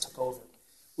ISIS took over.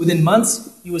 Within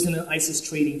months, he was in an ISIS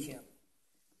training camp,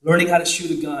 learning how to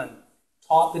shoot a gun,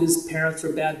 taught that his parents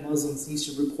were bad Muslims and he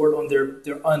should report on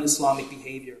their un-Islamic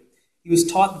behavior. He was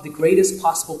taught that the greatest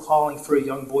possible calling for a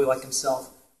young boy like himself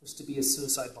was to be a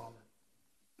suicide bomber.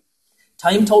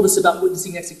 Taim told us about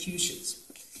witnessing executions.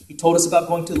 He told us about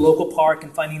going to the local park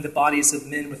and finding the bodies of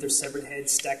men with their severed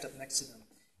heads stacked up next to them.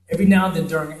 Every now and then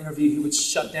during an interview, he would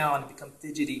shut down and become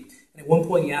fidgety. And at one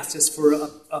point, he asked us for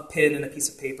a pen and a piece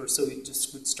of paper, so he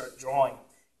just would start drawing.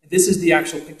 And this is the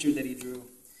actual picture that he drew.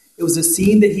 It was a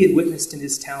scene that he had witnessed in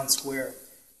his town square.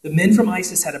 The men from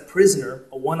ISIS had a prisoner,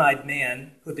 a one-eyed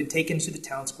man, who had been taken to the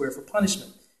town square for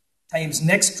punishment. Taim's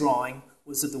next drawing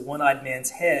was of the one-eyed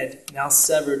man's head, now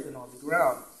severed and on the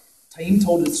ground. Taim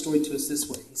told the story to us this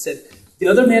way. He said, the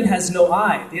other man has no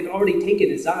eye. They had already taken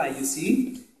his eye, you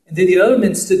see? And then the other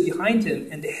men stood behind him,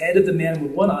 and the head of the man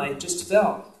with one eye just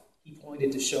fell. He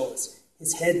pointed to show us.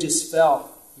 His head just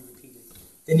fell, he repeated.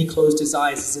 Then he closed his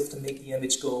eyes as if to make the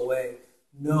image go away.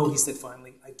 No, he said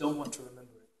finally, I don't want to remember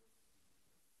it.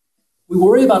 We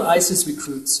worry about ISIS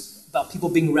recruits, about people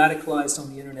being radicalized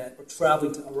on the internet or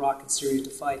traveling to Iraq and Syria to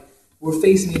fight. We're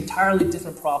facing an entirely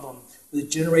different problem with a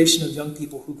generation of young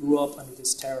people who grew up under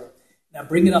this terror. Now, I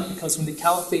bring it up because when the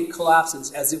caliphate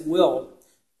collapses, as it will,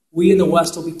 we in the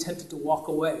West will be tempted to walk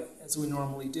away, as we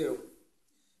normally do.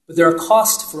 But there are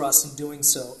costs for us in doing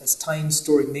so, as Taim's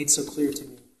story made so clear to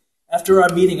me. After our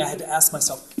meeting, I had to ask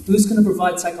myself, who's going to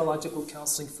provide psychological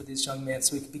counseling for this young man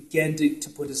so he can begin to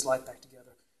put his life back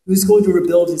together? Who's going to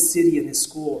rebuild his city and his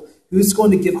school? Who's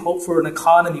going to give hope for an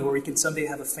economy where he can someday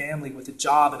have a family with a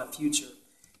job and a future?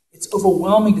 It's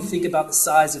overwhelming to think about the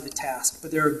size of the task,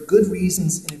 but there are good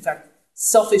reasons, and in fact,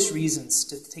 selfish reasons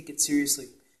to take it seriously.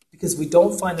 Because if we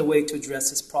don't find a way to address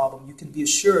this problem, you can be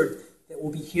assured that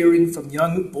we'll be hearing from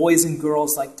young boys and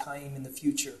girls like Taim in the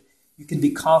future. You can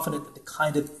be confident that the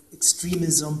kind of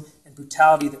extremism and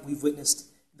brutality that we've witnessed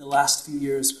in the last few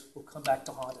years will come back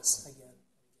to haunt us again.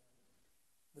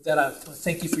 With that, I want to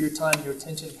thank you for your time and your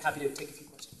attention. I'm happy to take a few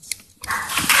questions.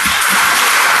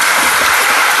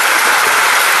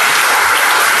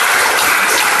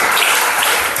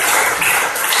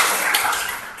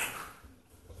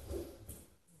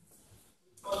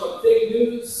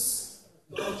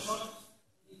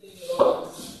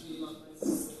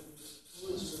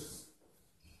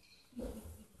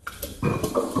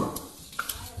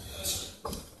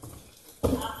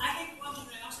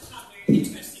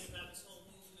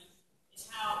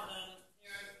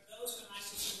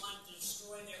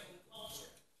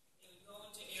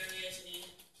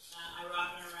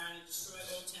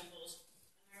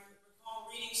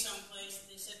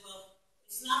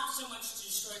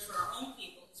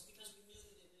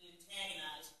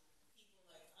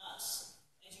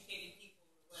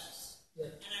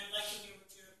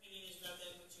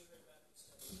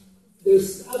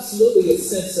 there's absolutely a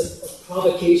sense of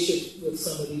provocation with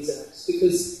some of these acts,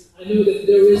 because I know that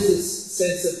there is this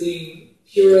sense of being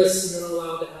purist, and you're not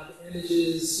allowed to have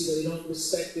images, you don't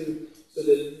respect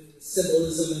the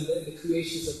symbolism and the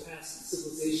creations of past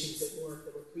civilizations that were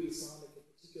pre-Islamic in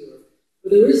particular.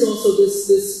 But there is also this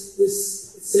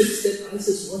sense that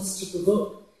ISIS wants to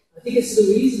provoke. I think it's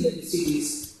the reason that you see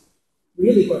these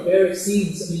really barbaric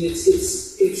scenes. I mean,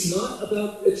 it's not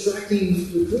about attracting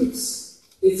recruits.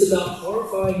 It's about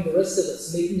horrifying the rest of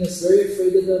us, making us very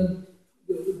afraid of them,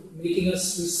 making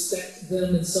us respect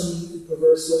them in some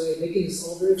perverse way, making us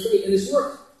all very afraid. And it's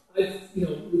worked. We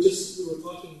were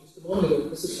talking just a moment ago,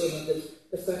 Chris was talking about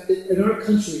the fact that in our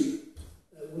country,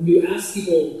 when you ask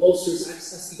people, pollsters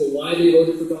ask people why they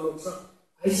voted for Donald Trump,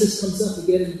 ISIS comes up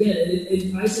again and again.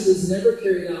 And ISIS has never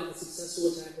carried out a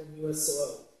successful attack on U.S.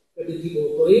 soil. There have been people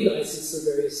who blamed ISIS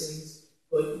for various things,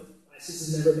 but ISIS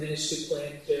has never managed to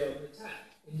plan and carry out an attack.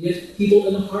 And yet people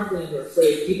in the heartland are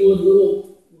afraid. People in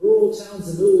little rural towns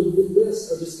in the middle of the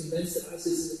Midwest are just convinced that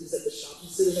ISIS is at the shopping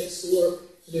center next door,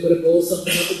 and they're going to blow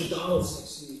something up at McDonald's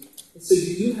next week. And so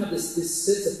you do have this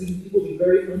sense of people being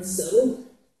very unsettled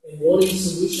and wanting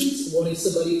solutions, wanting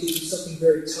somebody to do something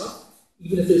very tough,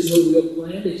 even if there's no real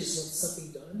plan, they just want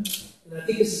something done. And I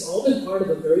think this has all been part of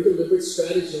a very deliberate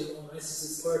strategy on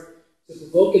ISIS's part to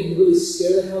provoke and really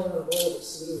scare the hell out of all of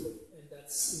us, literally. And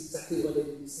that's exactly why they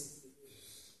do these things.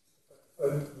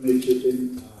 Maybe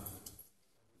in, I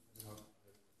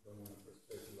don't want to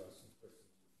frustrate you asking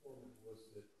questions. Before it was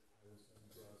that I was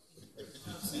going to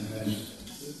ask some questions, and then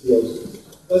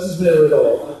doesn't matter at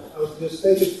all. I'll just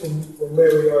take it from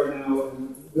where we are now,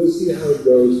 and we'll see how it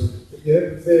goes. If you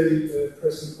have a very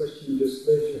pressing question, just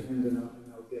raise your hand and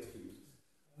I'll get to you.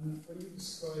 When you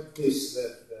describe this,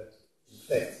 that in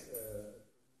fact,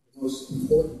 the most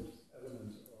important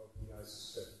element of the ISIS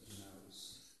strategy now is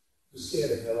to scare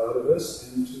the hell out of us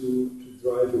and to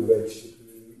drive a wedge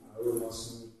between our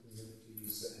Muslim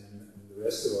communities and the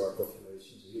rest of our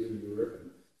populations here in Europe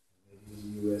and maybe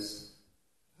in the US.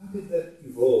 How did that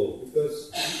evolve? Because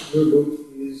your book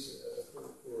is,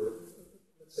 for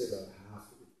let's say about half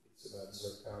of it, it's about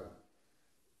Zarqawi.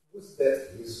 Was that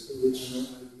his original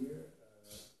idea?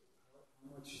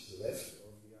 How much is left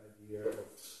of the idea of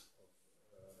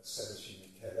establishing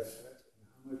a caliphate? And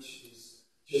how much is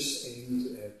just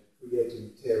aimed at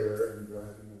creating terror and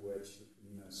driving a wedge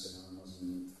between us and our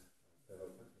Muslim fellow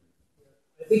countrymen?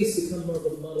 I think it's become more of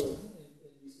a muddle in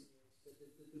recent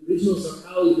years. The original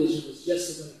Zarqawi vision was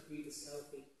just we're going to create this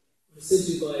caliphate,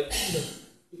 essentially by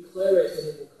declare it and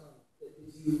it will come. That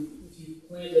if you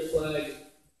plant a flag,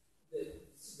 that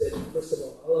first of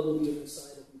all, Allah will be on your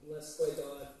side, will be blessed by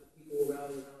God, the people will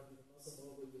rally around you, the Muslim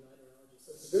world will unite around you. So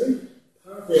it's a very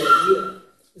powerful idea.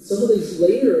 And some of these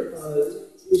later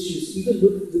issues, even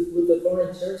with the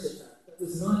foreign terrorist attack, that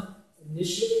was not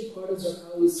initially part of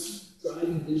Zarqawi's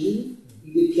driving vision.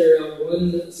 He did carry out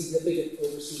one significant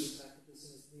overseas attack in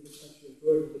his native country of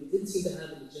Jordan, but he didn't seem to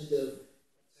have an agenda of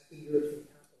attacking European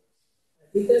capitals. I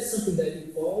think that's something that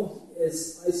evolved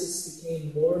as ISIS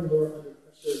became more and more under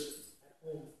pressure at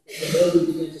home. The more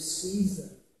we began to squeeze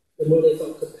them, the more they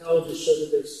felt compelled to show that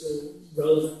they're still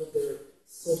relevant, that they're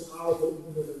still powerful,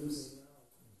 even though they're losing ground.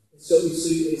 And so you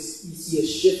see a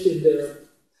shift in their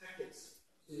tactics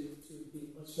to be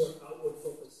much more outward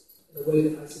focused in a way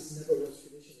that ISIS never was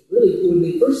traditionally. Really, when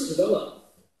they first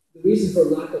developed, the reason for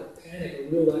lack of panic, or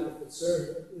real lack of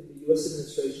concern in the U.S.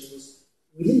 administration was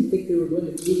we didn't think they were going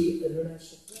to be an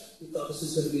international threat. We thought this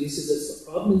was a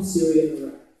problem in Syria and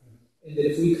Iraq. And that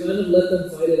if we kind of let them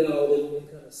fight it out and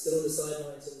kind of sit on the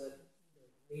sidelines and let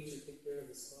nature take care of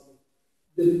this problem,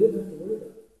 then we wouldn't have to worry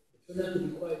about it. It turned out to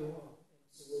be quite wrong.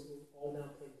 And so we're all now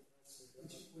paying the price for it.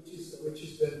 Which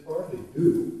is then partly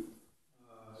due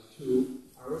to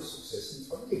our success in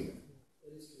fighting them.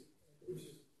 That is true. Which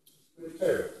is pretty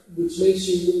terrible. Which makes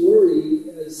you worry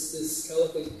as this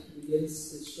caliphate begins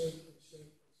to shrink and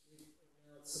shrink and shrink. And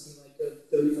now it's something like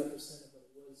 35% of what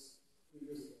it was 3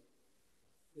 years ago.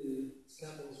 The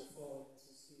capitals are falling as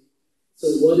we speak. So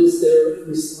what is their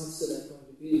response to that going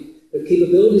to be? Their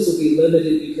capabilities will be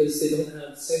limited because they don't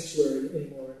have sanctuary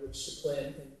anymore in which to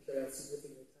plan and carry out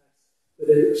significant attacks. But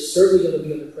they're certainly going to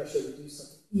be under pressure to do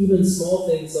something. Even small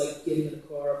things like getting in a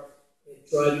car and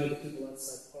driving into people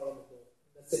outside Parliament building.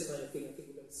 That's the kind of thing I think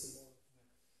we're going to see more.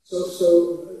 So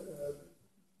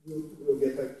we'll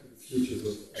get back to the future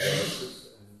of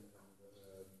ISIS.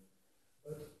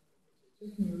 But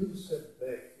taking a little step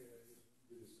back,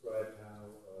 you described how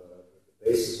the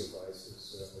basis of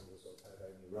ISIS was Al-Qaeda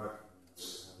in Iraq, and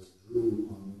how it drew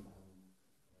on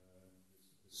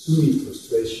Sunni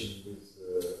frustration with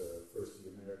first the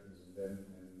Americans and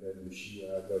then the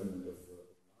Shia government of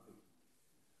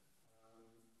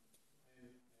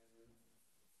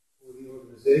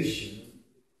organization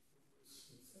was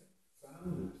in fact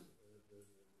founded, the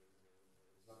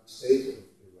Islamic State of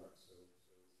Iraq, so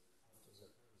after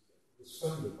Zarqawi's death, it was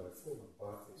founded by former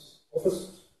Ba'athist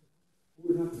officers who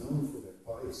were not known for their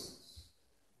piousness,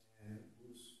 and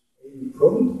whose aim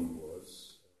probably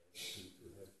was to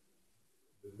have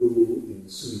the rule in the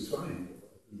Sunni triangle,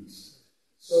 at least.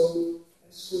 So,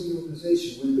 as for the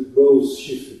organization, when the goals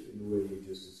shifted in the way you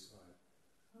just described,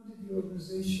 how did the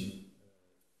organization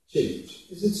change?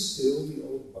 Is it still the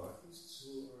old Ba'athists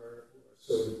who are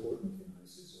so important in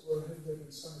ISIS, or have they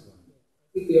been sidelined? I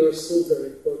think they are still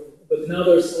very important, but now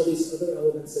there's all these other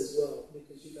elements as well,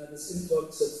 because you've had this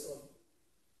influx of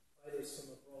fighters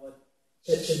from abroad,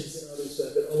 Chechens and others who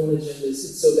have their own agendas,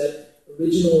 and so that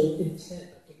original intent,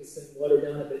 I think, has been watered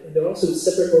down a bit. And there are also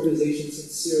separate organizations in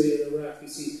Syria and Iraq. You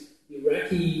see the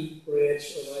Iraqi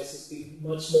branch of ISIS being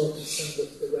much more concerned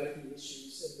with Iraqi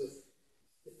issues and with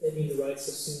defending the rights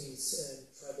of Sunnis and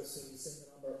tribal Sunnis in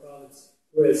Anbar province.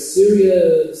 Whereas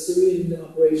the Syrian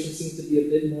operation seems to be a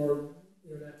bit more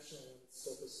international in its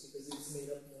focus because it's made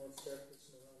up more of characters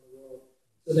from around the world.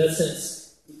 So in that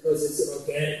sense, because it's an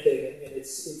organic thing and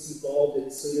it's evolved in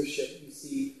its leadership, you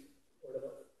see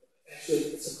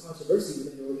actually some controversy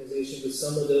within the organization with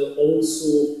some of the old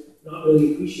school not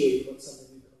really appreciating what some of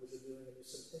the newcomers are doing, and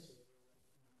there's some tension.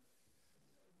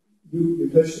 You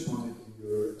touched upon it in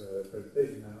your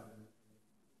presentation now. In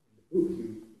the book,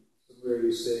 somewhere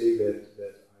you say that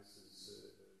ISIS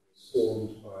was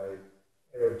formed by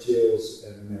Arab jails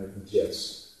and American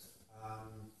jets.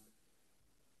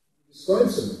 You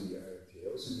described some of the Arab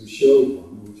jails, and you showed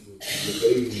one, which was the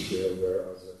Jordanian jail where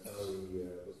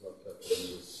Al-Zarqawi was locked up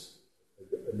and was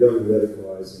a young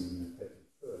radicalizing petty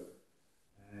third.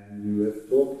 And you have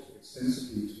talked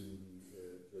extensively to the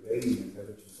Jordanian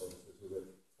intelligence officers who have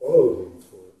followed him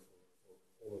for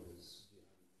all of his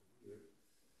career.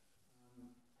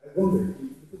 I wonder,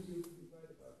 because you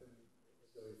write about them as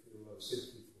though you feel a lot of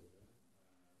sympathy for them,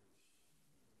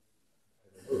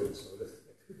 which I don't know, so that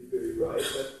could be very right,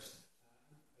 but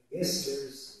I guess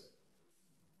there's,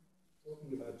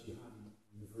 talking about jihadi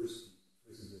universities,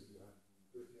 prisons of jihadi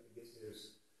university, I guess there's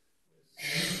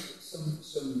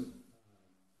some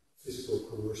physical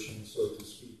coercion, so to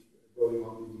speak, going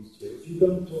on in these jails. You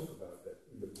don't talk about that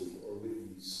in the book or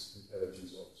with these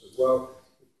intelligence officers. While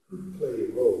it could play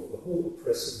a role, the whole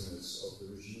oppressiveness of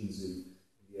the regimes in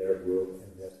the Arab world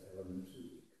and that element too,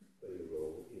 it could play a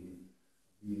role in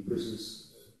being prisons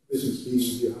being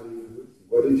jihadi university.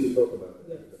 Why didn't you talk about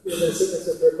that? Yeah, that's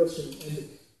a fair question. And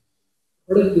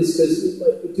part of it is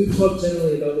because we do talk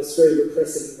generally about this very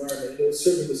repressive environment, and it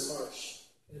certainly was harsh.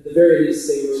 And at the very least,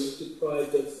 they were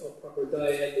deprived of proper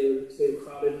diet. They were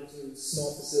crowded into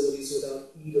small facilities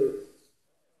without heat or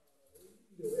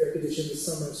air conditioning in the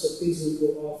summer. So things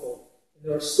were awful. And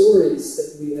there are stories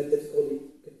that we had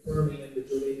difficulty confirming, and the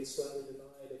Jordanians flatly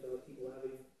denied, about people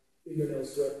having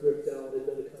fingernails ripped out and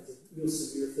other kinds of real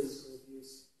severe physical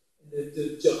abuse. And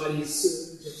the jihadis,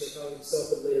 Zarqawi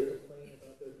himself, would later complain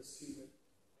about their mistreatment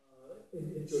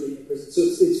in Jordanian prison. So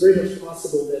it's very much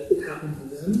possible that it happened to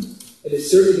them. And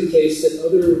it's certainly the case that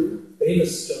other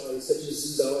famous jihadis, such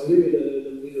as Zawahiri,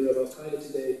 the leader of Al-Qaeda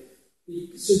today,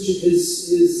 his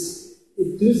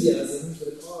enthusiasm for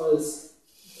the cause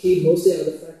came mostly out of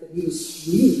the fact that he was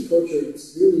really tortured and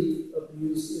severely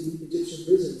abused in Egyptian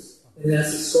prisons, and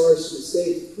has the scars to this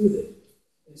day to prove it.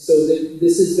 And so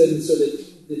this has been sort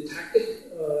of the tactic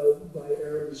by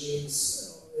Arab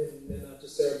regimes, and not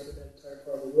just Arab, but the entire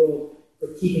part of the world, for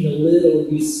keeping a lid on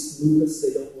these movements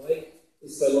they don't like,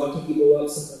 is by locking people up,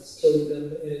 sometimes killing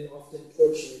them, and often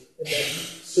torturing. And that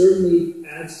certainly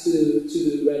adds to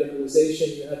the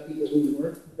radicalization. You have people who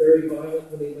weren't very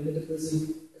violent when they went into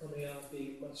prison, coming out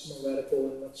being much more radical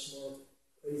and much more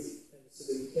crazy. And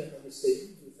so that you can't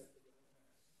understate the effect of that.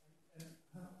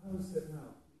 And how is that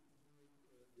now?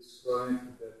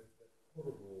 Describe that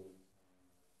horrible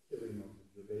killing of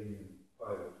the Jordanian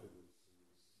pilot who was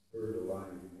buried alive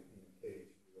in a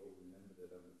cage. We all remember that,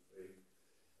 I'm afraid.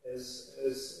 As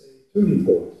a turning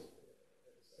point,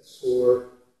 as for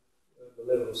the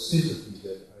level of sympathy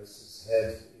that ISIS had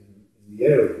in the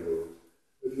Arab world,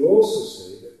 but you also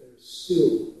say that there is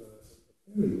still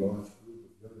a very large group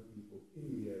of young people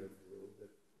in the Arab world that,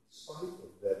 in spite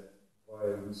of that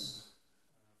violence,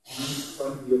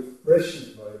 find the oppression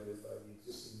by the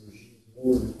existing regime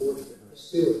more important and are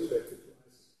still attracted to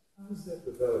ISIS. How is that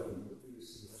developing? What do you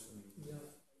see happening? Yeah.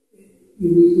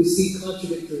 We see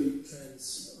contradictory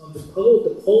trends.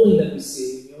 The polling that we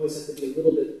see, we always have to be a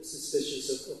little bit suspicious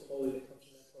of polling that comes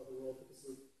from that part of the world, because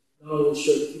we're not always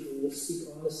sure that people will speak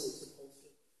honestly to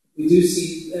pollsters. We do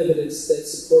see evidence that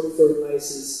support for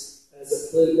ISIS as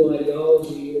a political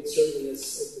ideology, and certainly as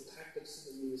the tactics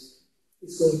that they use,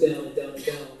 it's going down and down and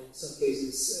down. In some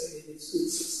cases, it's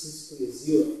basically a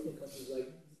zero in countries like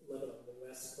Lebanon. When you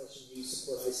ask the question, do you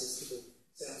support ISIS? People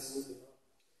say absolutely not.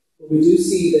 But we do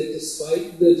see that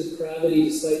despite the depravity,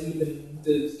 despite even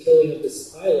the killing of this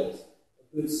pilot,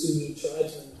 a good Sunni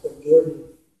tribesman from Jordan,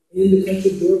 in the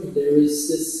country of Jordan, there is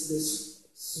this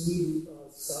Sunni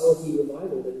Salafi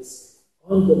revival that is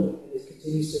ongoing, and it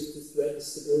continues to threaten the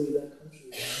stability of that country.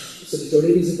 So the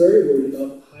Jordanians are very worried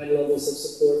about high levels of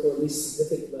support, or at least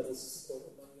significant levels of support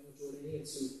among young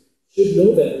Jordanians who should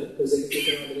know better, because they can look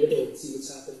around the neighborhood and see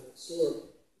what's happening next door.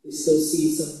 They still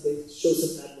see they show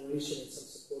some admiration and some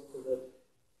support for the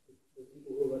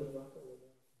people who are running Raqqa right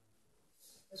now.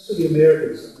 As for the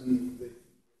Americans, I mean, they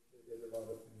did a lot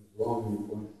of things wrong. You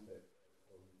pointed that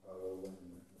Powell, and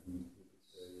you could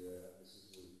say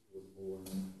ISIS was born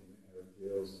in Arab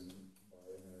jails and by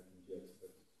American jets,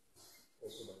 but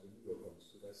also by the New York ones.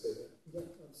 Could I say that? Yeah,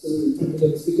 absolutely.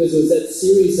 It's because it was that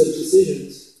series of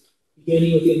decisions,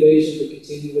 beginning with the invasion, but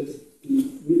continue with the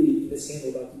really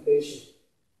mishandled occupation.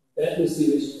 That was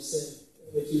the original sin.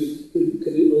 And if you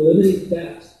could eliminate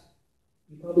that,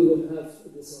 you probably wouldn't have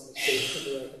an Islamic State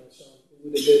in Iraq and Sham. It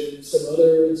would have been some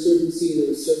other insurgency. There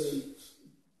was certainly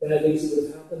bad things that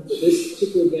would have happened. But this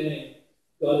particular gang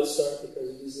got its start because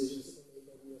of decisions that were made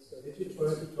by the U.S. government. Did you try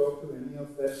to talk to any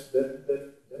of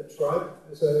that tribe?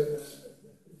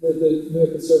 The more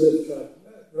conservative tribe.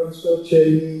 Rumsfeld,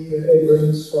 Cheney,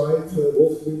 Abrams, White,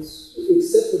 Wolfowitz.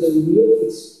 Except for the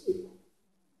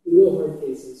real hard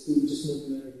cases who just moved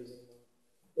to interviews anymore.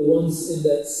 The ones in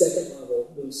that second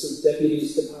level, those sort of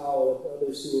deputies to Powell and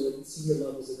others who were in senior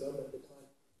levels of government at the time,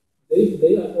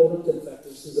 they got owned up to the fact that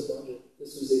this was a blunder.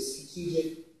 This was a strategic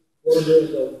blunder.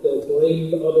 They'll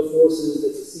blame the other forces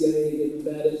that the CIA gave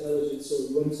them bad intelligence, so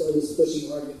Rumsfeld was pushing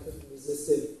hard and couldn't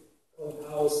resist him. Colin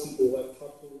Powell's people who I've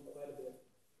talked to quite a bit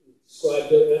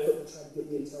described their effort to try to get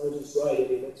the intelligence right, and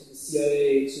they went to the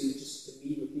CIA to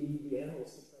meet with the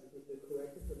analysts to try to get the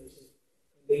correct information.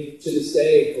 And they, to this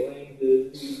day, blame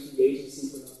the agency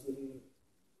for not giving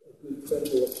a good,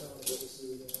 credible account of what was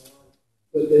really going on.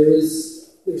 But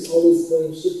there's always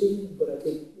blame shifting, but I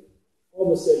think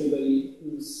almost everybody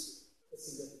who's a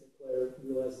significant player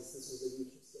realizes this was a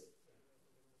huge mistake.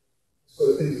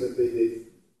 So the things that they did,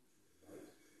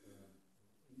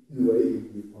 in a way,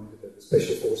 you pointed at the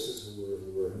special forces who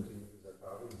were hunting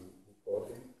Zarqawi, who fought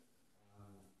him.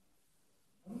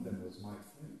 One of them was Mike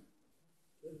Flynn.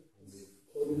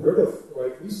 We've heard of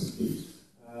quite recently.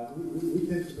 We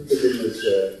tend to look at him as a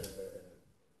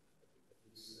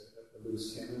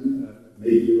loose cannon,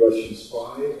 maybe a Russian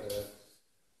spy.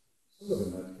 Sort of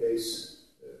in that case,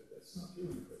 that's not your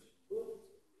impression. Well,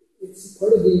 it's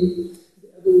part of the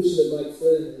evolution of Mike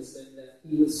Flynn has been that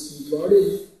he was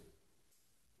regarded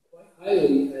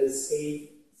highly as a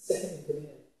second in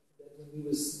command. That when he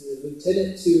was the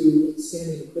lieutenant to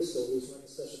Stanley McChrystal, who was running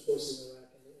special forces in Iraq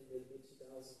in the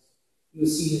mid-2000s, he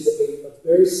was seen as a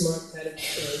very smart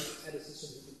tactician who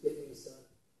could get things done.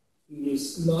 He was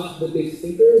not the big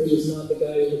thinker. He was not the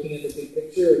guy looking at the big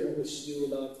picture and what we should do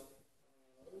about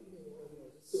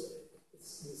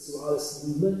the Suarez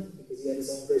movement, because he had his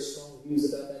own very strong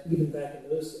views about that, even back in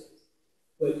those days.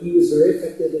 But he was very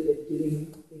effective at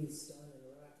getting things done.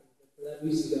 For that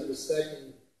reason, he got respect,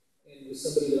 and was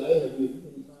somebody that I interviewed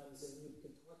many times, and we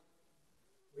could talk.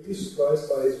 Were you surprised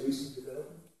by his recent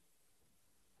development?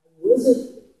 I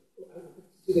wasn't.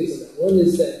 Two things on that. One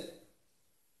is that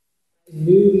I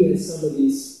knew he had some of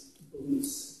these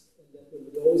beliefs, and that they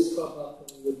would always crop up when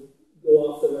he would go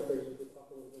off the record and we would talk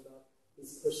a little bit about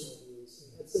his personal views.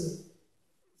 He had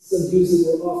some views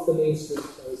that were off the mainstream,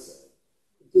 shall we say.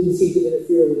 It didn't seem to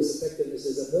interfere with his effectiveness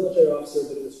as a military officer,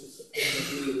 but it was just a personal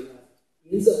view that he had.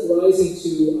 He ends up rising to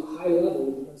a high level,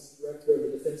 he becomes director of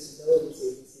the Defense Intelligence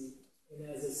Agency, and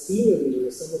as a senior leader,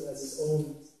 as someone who has his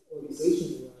own organization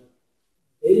to run,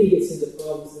 then he gets into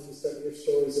problems, and then we start to hear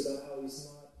stories about how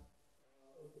he's not,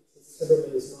 his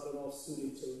temperament is not at all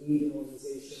suited to lead an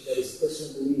organization, that his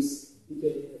personal beliefs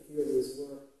begin to interfere with his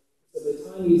work. So by the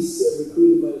time he's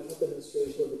recruited by the Trump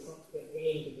administration or the Trump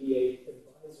campaign to be an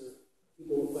advisor,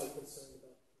 people were quite concerned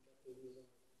about their views.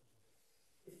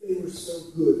 If they were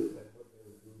so good at what they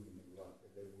were doing in Iraq,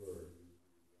 that they were,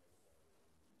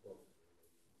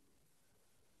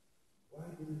 why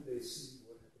didn't they see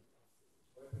what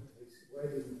happened afterwards? Why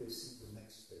didn't they see the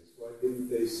next phase? Why didn't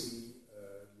they see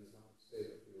the Islamic State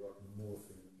of Iraq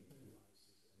morphing into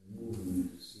ISIS and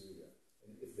moving into Syria?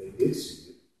 And if they did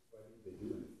see it, why didn't they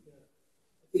do anything? Yeah.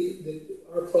 I think that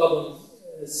our problem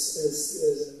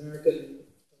as an American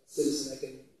citizen, I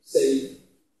can say,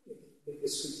 make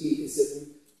this critique, is that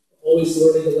we always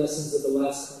learning the lessons of the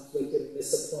last conflict and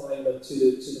misapplying them to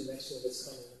the next one that's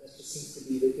coming. And that just seems to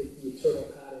be the eternal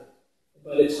pattern. And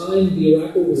by the time the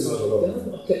Iraq war was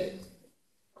winding down,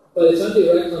 by the time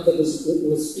the Iraq conflict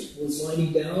was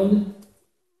winding down,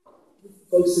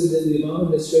 folks in the Obama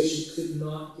administration could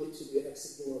not get to the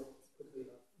exit door quickly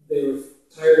enough. They were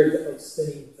tired of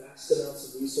spending vast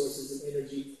amounts of resources and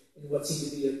energy in what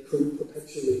seemed to be a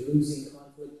perpetually losing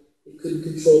conflict. They couldn't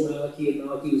control Maliki, and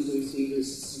Maliki was doing dangerous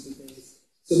and stupid things.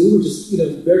 So we were just,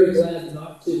 very glad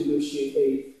not to negotiate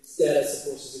a status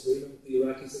of forces agreement with the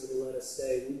Iraqis that would let us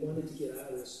stay. We wanted to get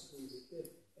out of this as quickly as we could.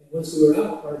 And once we were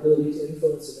out, our ability to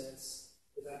influence events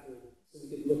evaporated. So we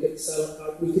could look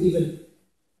at we could even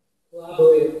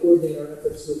collaborate or coordinate our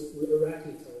efforts with Iraqi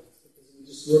intelligence because we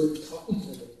just weren't talking to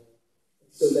them anymore.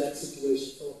 And so that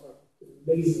situation fell apart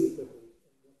amazingly quickly.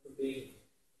 And went from being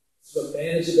sort of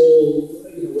manageable,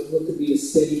 what looked to be a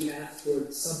steady path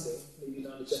toward something, maybe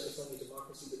not a Jeffersonian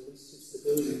democracy, but at least to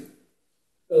stability,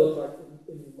 fell apart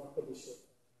in remarkably short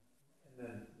time. And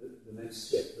then the next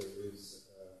chapter is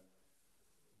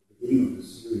the beginning of the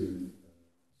Syrian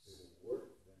civil war.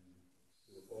 Then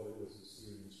still thought it was the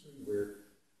Syrian Spring, where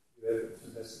you have a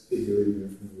fantastic figure in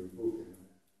your book, and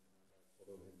I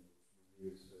followed him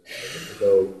years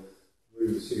ago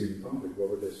during the Syrian conflict.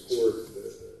 Robert Escourt, the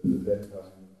then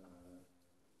American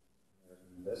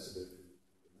ambassador to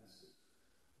Damascus,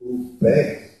 who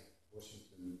begged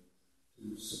Washington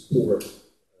to support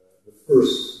the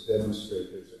first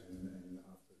demonstrators and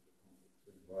after the conflict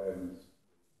environment,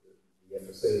 the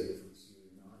FSA, the Free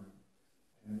Syrian Army,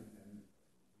 and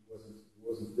he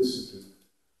wasn't listened to.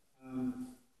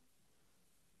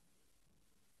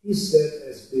 Is that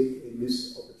as big a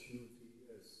missed opportunity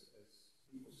as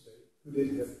people say? Could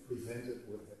it have prevented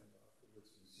what happened afterwards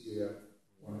in Syria?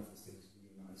 One of the things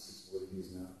being ISIS what it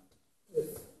is now.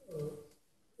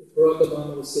 If Barack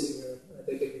Obama was sitting here, I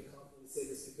think I can confidently say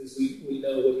this because we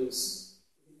know what he was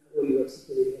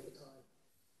articulating at the time,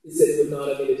 is that it would not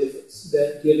have made a difference.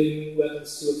 That giving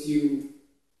weapons to a few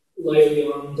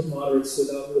lightly armed moderates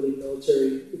without really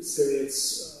military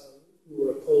experience who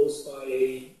were opposed by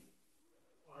a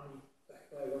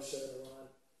Russia and Iran,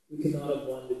 we could not have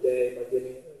won today by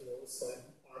giving, by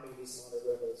arming these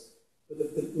moderate rebels.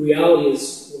 But the reality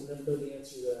is, we'll never know the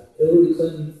answer to that. Hillary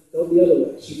Clinton felt the other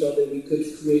way. She felt that we could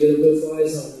create a no-fly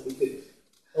zone, that we could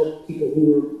help people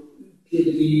who appeared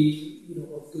to be,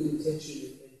 of good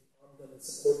intention and arm them and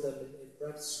support them in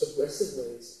perhaps aggressive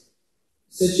ways.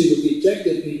 Essentially, with the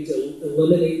objective being to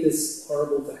eliminate this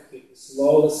horrible vacuum, this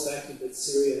lawless vacuum that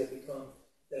Syria had become,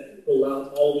 that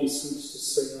allowed all these groups to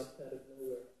spring up out of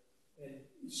nowhere. And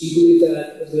she believed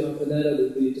that, Leon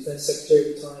Panetta, the defense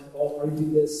secretary at the time, all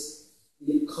argued this.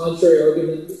 The contrary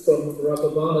argument from Barack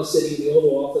Obama sitting in the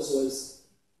Oval Office was,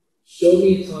 show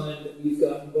me a time that we've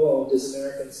got involved as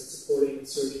Americans in supporting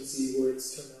insurgency where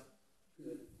it's turned out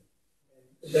good.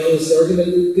 And that was the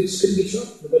argument that just couldn't be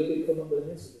trumped. Nobody could come up with an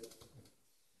answer to that.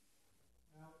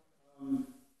 Now,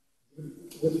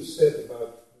 what you said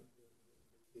about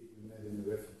in the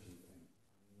refugee camp.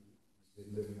 He's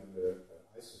been living under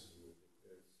ISIS rule.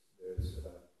 There's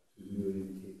about 2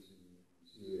 million kids in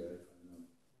Syria, if I'm not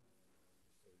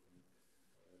mistaken,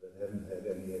 that haven't had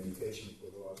any education for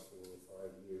the last 4 or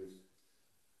 5 years.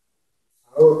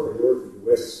 Our priority, the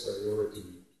West's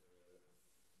priority,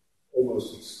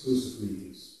 almost exclusively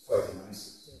is fighting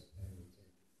ISIS, and we tend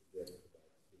to forget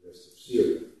about the rest of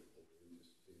Syria.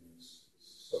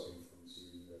 Stopping from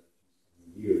Syrian refugees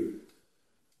coming here.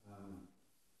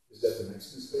 Is that the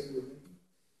next mistake we're making?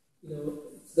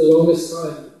 For the longest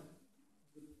time,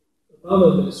 the Obama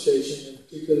administration, and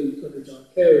particularly under John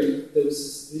Kerry, there was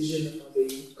this vision of a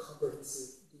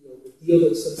comprehensive deal, the deal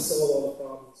that's going to solve all the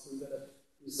problems. We're going to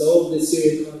resolve the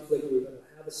Syrian conflict, we're going to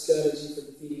have a strategy for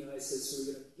defeating ISIS,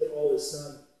 we're going to get all this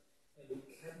done. And we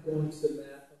kept going to the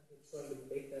mat and trying to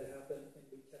make that happen, and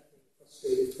we kept being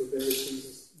frustrated for various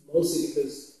reasons, mostly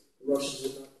because the Russians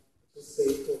would not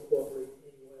participate or cooperate.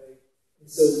 And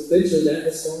so eventually that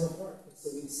has fallen apart. And so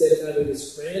instead of having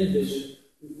this grand vision,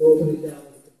 we've broken it down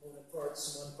into component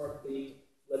parts. One part being,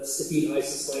 let's defeat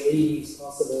ISIS by any means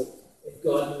possible, and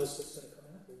God knows what's going to come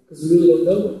after. Because we really don't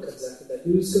know what comes after that.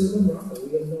 Who's going to run Raqqa?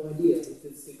 We have no idea. If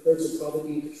the Kurds will probably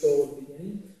be in control at the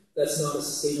beginning, that's not a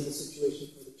sustainable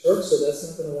situation for the Turks, so that's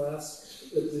not going to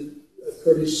last. The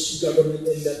Kurdish government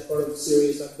in that part of Syria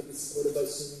is not going to be supported by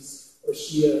Sunnis or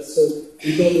Shia. So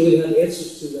we don't really have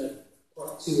answers to that.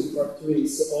 Part 2 and Part 3.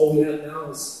 So all we have now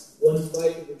is one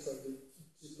fight that we're trying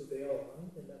to prevail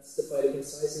on, and that's the fight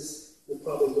against ISIS. We'll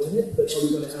probably win it, but are we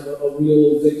going to have a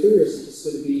real victory, or is it just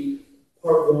going to be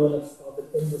part 1 of an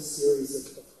endless series of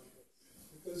conflicts?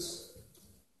 Because,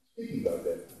 speaking about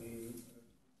that, I mean,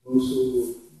 Mosul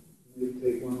will maybe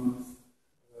take 1 month.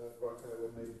 Raqqa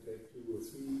will maybe take 2 or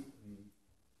 3. I mean,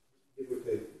 give or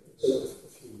take a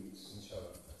few weeks,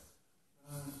 inshallah.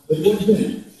 But what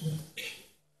then?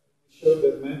 We showed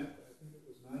that map. I think it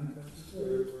was 9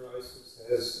 countries where ISIS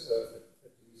has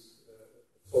at least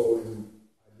following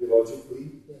ideologically.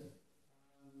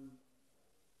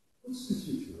 What's the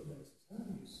future of ISIS? How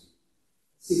do you see it?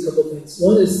 I see a couple things.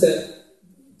 One is that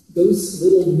those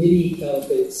little mini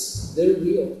caliphates, they're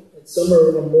real. And some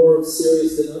are more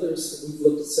serious than others. We've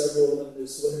looked at several of them.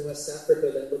 There's one in West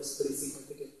Africa that looks pretty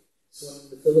significant. There's one in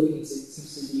the Philippines that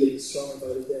seems to be getting stronger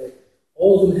by the day.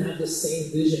 All of them have the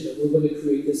same vision that we're going to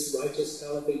create this righteous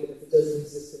caliphate that if it doesn't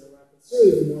exist in Iraq and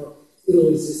Syria anymore, it'll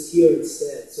exist here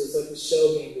instead. So it's like a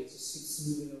shell game that just keeps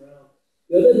moving around.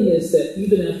 The other thing is that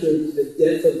even after the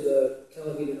death of the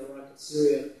caliphate in Iraq and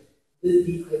Syria,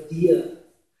 the idea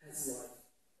has life.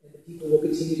 And the people will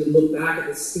continue to look back at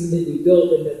this thing that we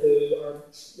built and that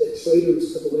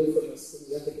traitors took away from us that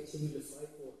we have to continue to fight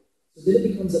for. So then it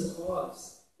becomes a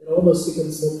cause that almost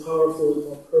becomes more powerful and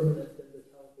more permanent than the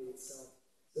caliphate itself.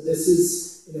 So this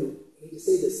is, I hate to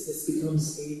say this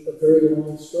becomes a very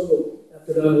long struggle.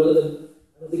 After 9/11,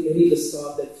 I don't think any of us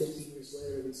thought that 15 years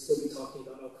later we'd still be talking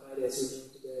about Al-Qaeda as we're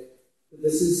doing today. But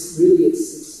this is really,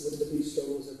 it's one of the big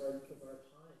struggles of our time.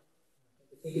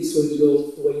 I think it's going to go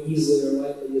away easily or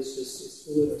lightly. It's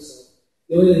fooling ourselves.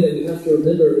 The only thing that we have to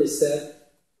remember is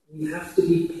that we have to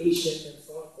be patient and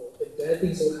thoughtful. If bad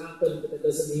things will happen, but that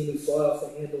doesn't mean we fly off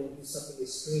the handle and do something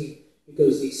extreme.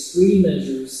 Because the extreme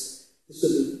measures, if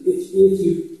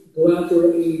you go after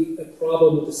a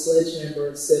problem with a sledgehammer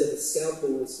instead of a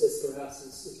scalpel, as perhaps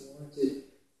is warranted,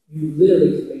 you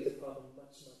literally can make the problem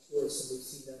much, much worse, and we've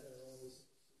seen that in our own recent.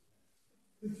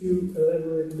 Could you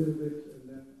elaborate a little bit, and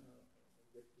then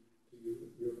I'll get to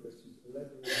your questions,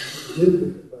 elaborate a little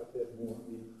bit about that more?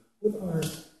 I mean, what are,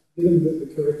 given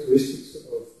the characteristics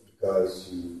of the guys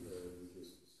you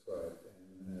just described,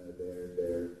 and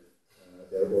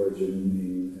their origin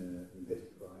in petty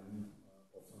crime,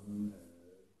 often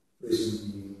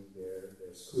prison being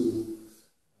their school,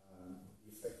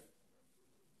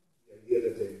 the idea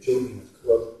that they're joining a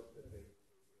club, that they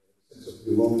have a sense of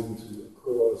belonging to a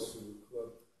cause, to a club.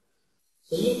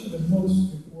 So what are the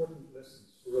most important lessons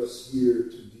for us here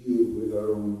to deal with our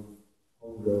own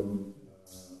homegrown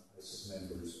ISIS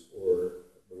members, or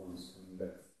the ones coming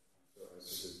back after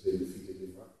ISIS has been defeated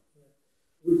in Iraq?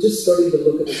 We're just starting to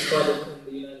look at this problem in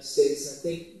the United States, and I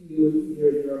think you here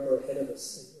in Europe are ahead of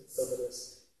us in some of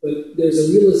this. But there's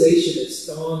a realization that's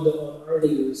dawned on our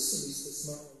leaders, at least the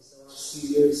smart ones in the last few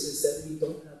years, is that we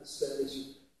don't have a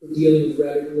strategy for dealing with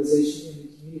radicalization in the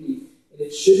community. And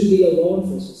it shouldn't be a law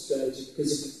enforcement strategy,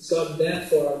 because if it's gotten that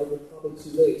far, then we're probably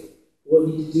too late. What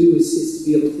we need to do is to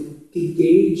be able to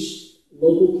engage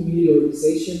local community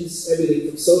organizations, everything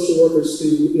from social workers to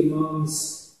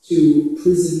imams, to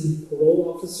prison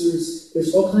parole officers.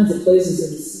 There's all kinds of places in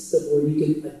the system where you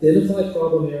can identify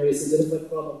problem areas, identify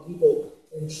problem people,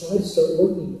 and try to start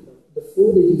working with them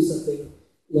before they do something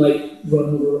like run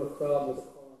over a crowd with a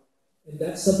car. And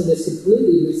that's something that's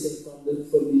completely missing from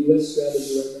the U.S.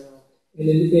 strategy right now. And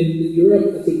in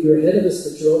Europe, I think you're ahead of us,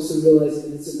 but you're also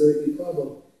realizing that it's a very big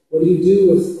problem. What do you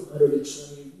do with 120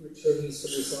 returnees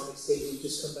from the Islamic State who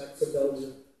just come back from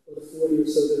Belgium, or the 40 or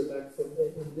so that are back from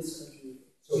in this country?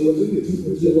 So what do you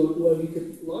do? Well, you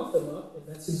could lock them up, and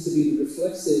that seems to be the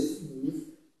reflexive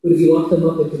move. But if you lock them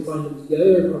up and confine them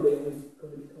together, are they only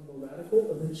going to become more radical?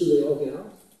 Eventually they all get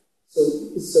out. So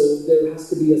there has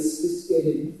to be a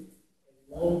sophisticated and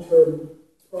long-term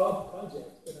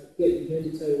project. And I can't begin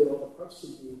to tell you what all the parts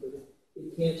should be, but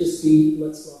it can't just be,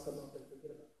 let's lock them up and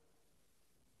forget about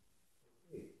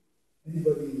it.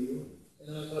 Anybody in the audience? And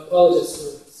I apologize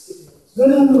for skipping this. No,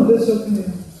 that's okay.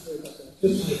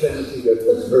 Just the penalty that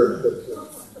was heard.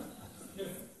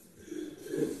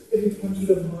 Can you come to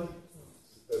the mic?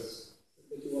 Because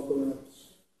Thank you, walk around.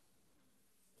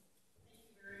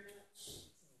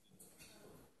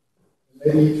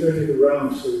 maybe you turn it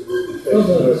around so it will be facing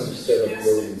us instead of the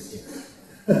audience.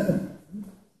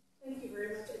 Thank you very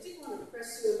much. I did want to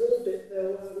press you a little bit,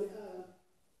 though, on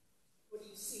what do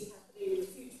you see happening in the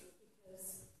future,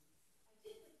 because I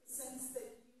did get the sense that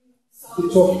you saw You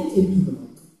talk into the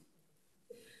mic.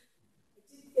 I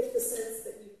did get the sense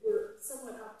that you were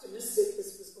somewhat optimistic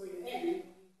this was going to end.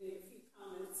 You made a few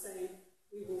comments saying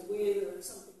we will win or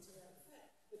something to that effect.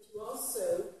 But you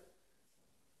also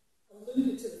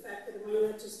alluded to the fact that it might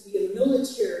not just be a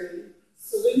military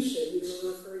solution. You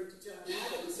were referring to John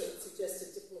Adams, so it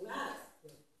suggested diplomatic.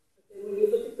 But then when you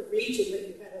look at the region that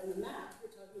you had on the map,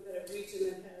 we're talking about a region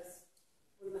that has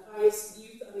one of the highest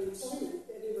youth unemployment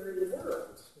anywhere in the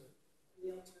world. And the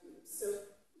alternative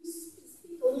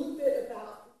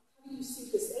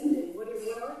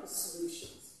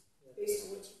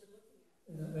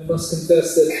I must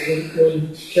confess that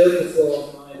one character flaw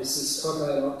of mine is this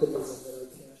cockeyed optimism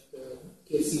that I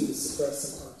can't seem to suppress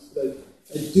sometimes. But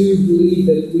I do believe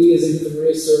that we as a human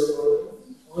race are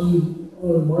on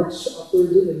a march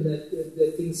upward, and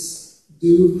that things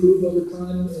do improve over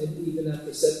time, and even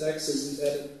after setbacks, as we've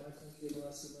had in my country in the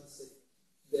last few months,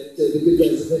 that the good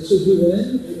guys eventually do win,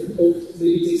 and hope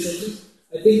maybe take centuries.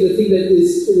 I think the thing that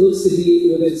looks to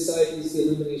be within sight is the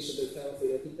elimination of the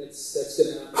caliphate. I think that's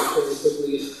going to happen very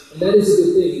quickly, and that is a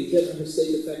good thing. You can't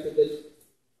understate the fact that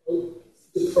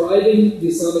depriving the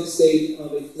Islamic State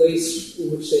of a place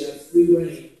in which they have free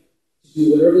reign to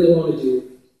do whatever they want to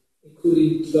do,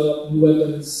 including develop new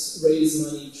weapons, raise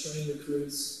money, train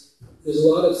recruits. There's a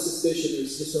lot of suspicion.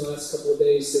 Just in the last couple of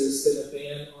days, there's been a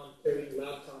ban on carrying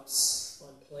laptops on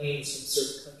planes from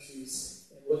certain countries.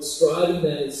 What's driving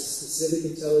that is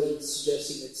specific intelligence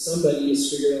suggesting that somebody has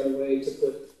figured out a way to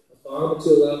put a bomb into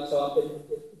a laptop and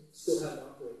still have it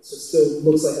operate. So it still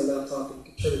looks like a laptop and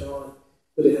you can turn it on,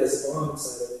 but it has a bomb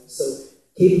inside of it. So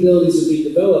capabilities are being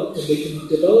developed, and they can be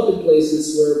developed in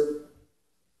places where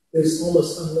there's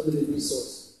almost unlimited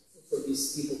resource for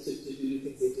these people to do the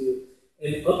things they do.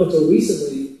 And up until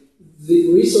recently,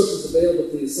 the resources available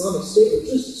to the Islamic State were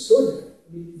just extraordinary.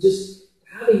 I mean, just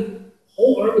having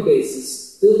whole army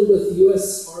bases filled with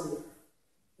U.S. hardware,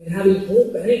 and having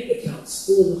whole bank accounts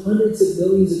full of hundreds of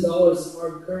millions of dollars of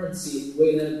hard currency, and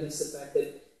weigh that against the fact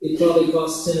that it probably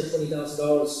costs $10,000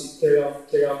 or $20,000 to carry off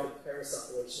the Paris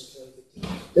operation in 2015.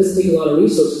 It doesn't take a lot of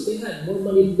resources. They had more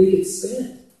money than they could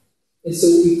spend. And so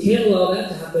we can't allow that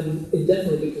to happen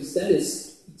indefinitely, because that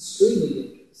is extremely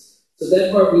dangerous. So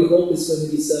that part we hope is going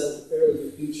to be settled in the fairly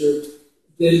near future.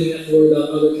 Then we have to worry about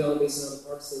other caliphates in other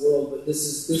parts of the world, but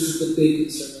this is the big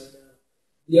concern right now.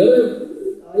 The other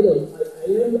item, I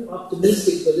am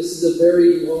optimistic, but this is a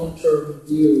very long-term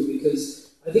view, because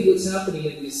I think what's happening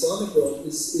in the Islamic world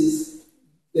is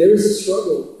there is a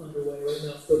struggle underway right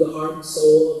now for the heart and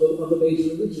soul of a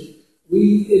major religion.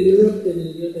 We, in Europe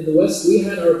and in the West, we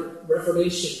had our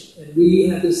Reformation, and we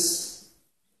had this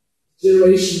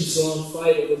generations-long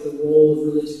fight over the role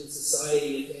of religion in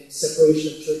society and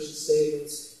separation of church and state.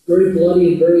 It's very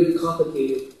bloody and very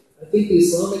complicated. I think the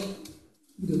Islamic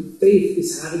faith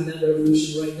is having that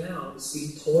revolution right now. It's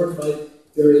being torn by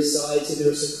various sides, and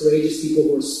there are some courageous people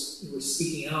who are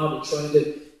speaking out and trying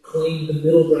to claim the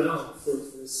middle ground for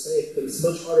this faith. But it's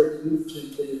much harder to do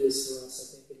than it is for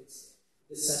us. I think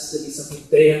this has to be something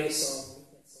they have to solve. We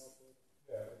can't solve it.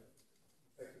 Yeah.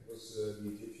 In fact, it was the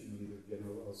Egyptian leader,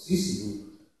 General Al-Sisi, who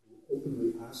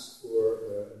openly asked for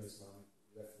an Islamic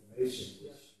reformation,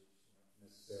 which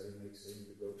not necessarily makes him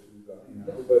the go-to guy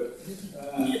now. But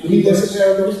he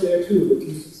necessarily goes there too,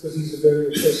 because he's a very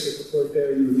oppressive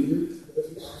authoritarian leader. But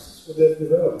he asks for that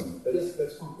development.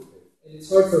 That's complicated. And it's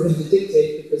hard for him to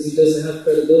dictate, because he doesn't have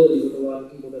credibility with a lot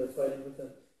of people that are fighting with him.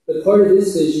 But part of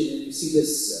his vision, and you see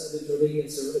this, the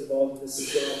Jordanians are involved in this as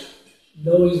well,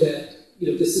 knowing that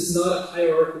this is not a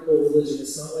hierarchical religion.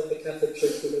 It's not like the Catholic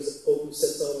Church where there's a pope who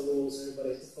sets all the rules and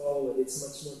everybody has to follow it. It's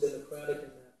much more democratic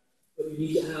than that. But you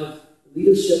need to have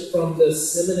leadership from the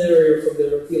seminary or from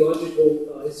their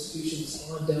theological institutions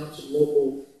on down to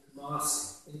local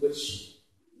mosque, in which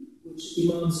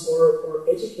imams are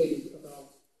educated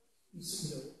about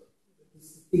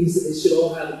things that they should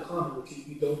all have in common, which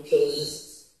you don't kill innocents.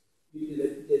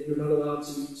 That you're not allowed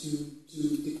to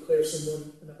declare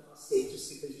someone an apostate just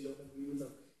because you don't agree with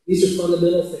them. These are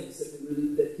fundamental things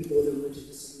that people with religion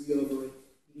disagree over. And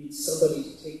you need somebody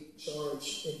to take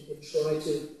charge and try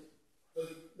to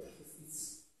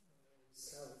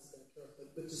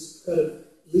but just kind of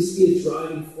at least be a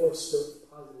driving force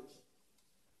for positive change.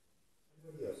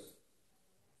 Anybody else?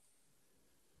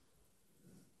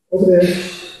 Over there,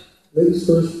 ladies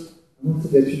first. I won't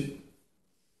forget you.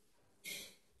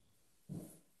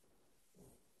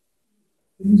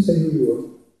 Can you say who you are?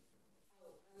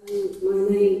 My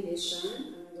name is Sharon,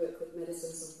 and I work with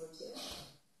Medicine Sans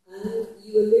Frontières.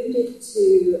 You alluded to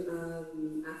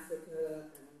Africa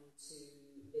and to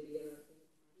Libya,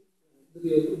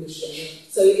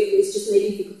 so it's just maybe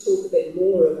if you could talk a bit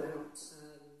more about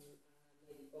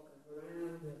maybe Boko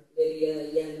Haram,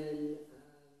 Libya, Yemen,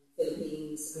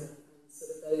 Philippines, and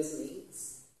sort of those links.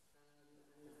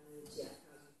 And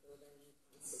how do you feel then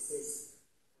ISIS is?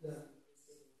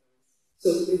 So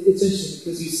it's interesting,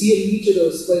 because you see in each of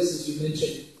those places you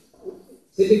mentioned,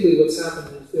 typically what's happened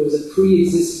is there was a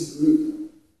pre-existing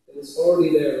group that was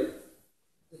already there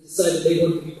that decided they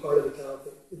wanted to be part of the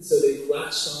caliphate. And so they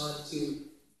latched on to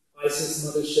ISIS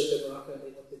mothership in Raqqa, and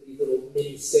they went to these little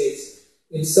mini-states.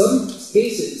 In some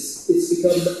cases, it's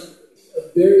become a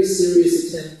very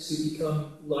serious attempt to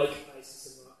become like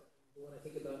ISIS in Raqqa. When I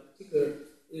think about in particular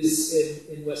is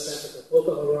in West Africa,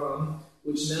 Boko Haram,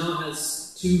 which now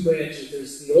has two branches.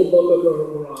 There's the old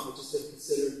Boko Haram, which has been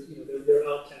considered, they're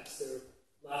outcasts. They're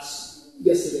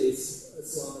yesterday's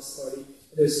Islamist party.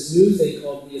 And there's this new thing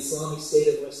called the Islamic State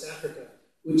of West Africa,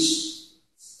 which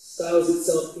styles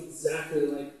itself exactly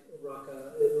like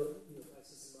Raqqa,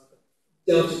 ISIS in Raqqa,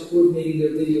 down to coordinating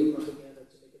their video propaganda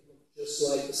to make it look just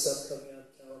like the stuff coming out of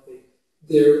the caliphate.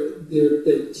 Their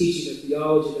teaching, their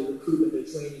theology, their recruitment, their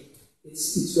training,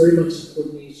 it's very much in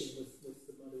coordination with the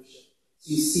mothership. So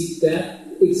you see that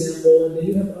example, and then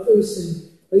you have others in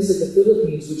places like the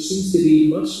Philippines, which seems to be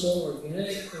much more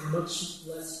organic and much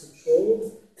less controlled,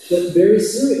 but very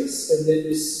serious. And then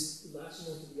this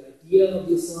latching onto the idea of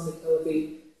the Islamic Caliphate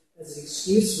as an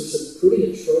excuse for some pretty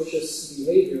atrocious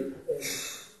behavior and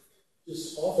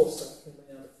just awful stuff coming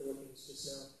out of the Philippines just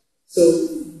now. So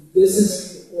this is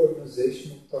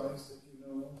organizational ties that you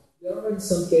know of. There are in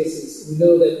some cases. We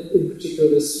know that in particular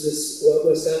this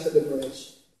West African branch,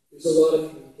 there's a lot of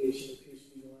communication that appears to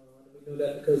be going on. We know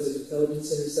that because of intelligence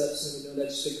interception. We know that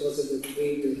just because of their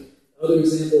behavior. Other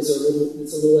examples are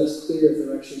it's a little less clear if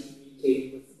they're actually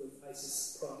communicating with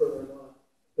ISIS proper or not.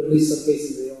 But at least some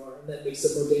cases they are, and that makes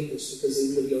them more dangerous because they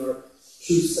really are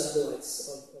true satellites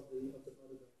of the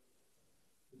motherland.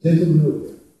 The gentleman over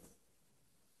there.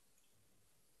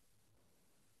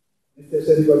 If there's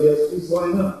anybody else, please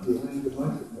line up behind the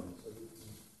microphone so we can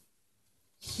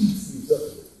speed things up a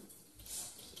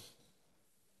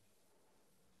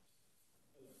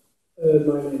bit.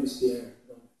 My name is Pierre.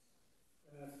 I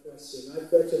have a question.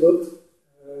 I've read your book,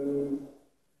 and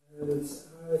I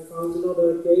found another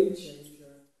game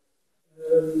changer.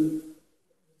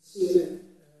 CNN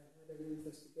had an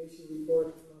investigation report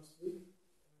last week,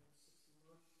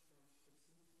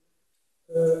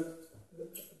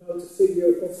 about the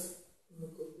figure of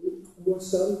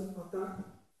Musab attack.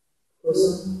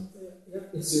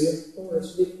 In Syria. Or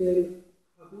his nickname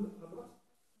Abu Musab.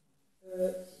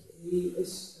 He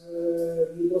was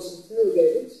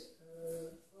interrogated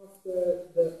after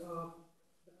the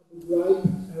Abu Ghraib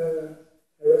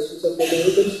arrests of the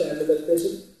Americans and the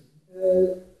prison.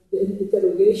 The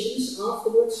interrogations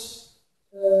afterwards,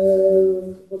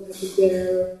 what happened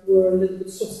there were a little bit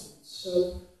softened.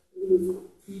 So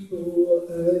people,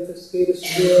 investigators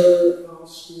were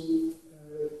asked to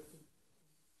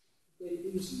take it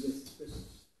easy with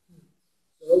prisoners.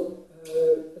 So a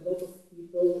lot of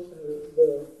people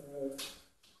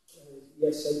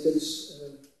were sentenced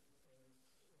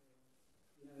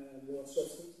more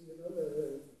softened,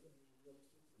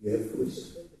 with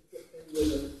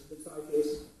 5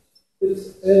 years. But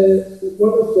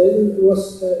one of them was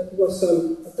some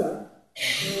attack.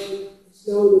 It's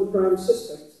now the prime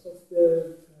suspect of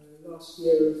the last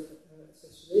year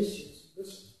assassinations in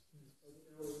Brussels.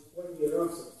 Now 1 year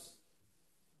afterwards.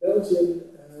 Belgium.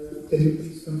 Can you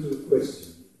please come to the question?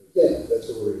 Yeah. That's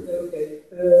all we're doing. Okay.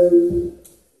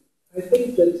 I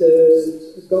think that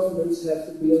governments have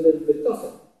to be a little bit tougher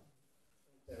on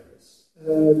terrorists.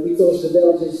 Because the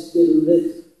Belgians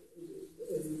made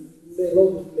a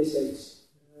lot of mistakes.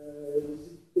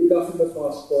 The government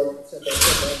passport, etc.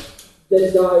 That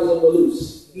guy is on the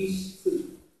loose. He's free.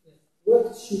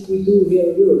 What should we do here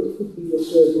in Europe? Could be your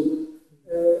third book.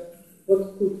 What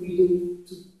could we do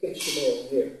to catch them all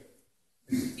here?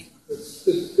 That's a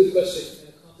good question, and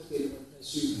a complicated one, as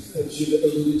you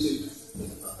alluded to.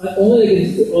 All I can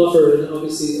offer, and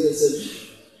obviously as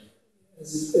a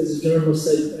journalist,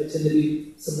 I tend to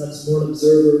be sometimes more an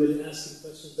observer and asking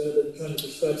questions rather than trying to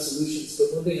prescribe solutions.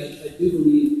 But one thing I do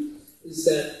believe is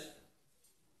that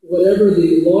whatever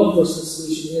the law enforcement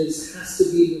solution is, has to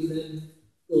be within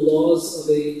the laws of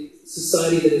a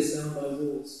society that is bound by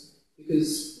rules.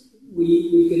 Because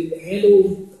we can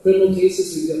handle criminal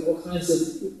cases, we've got all kinds of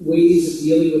ways of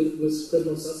dealing with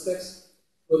criminal suspects.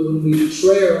 But when we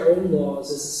betray our own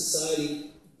laws as a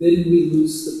society, then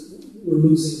we're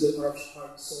losing our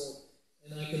heart and soul.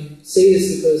 And I can say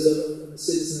this because I'm a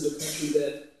citizen of a country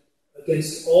that,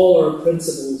 against all our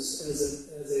principles as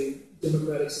a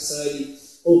democratic society,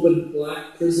 opened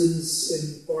black prisons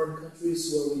in foreign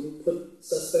countries where we would put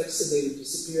suspects and they would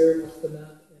disappear off the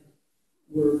map and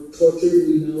were tortured,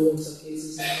 we know in some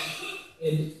cases now.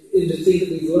 And the thing that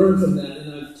we've learned from that, and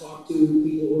I've talked to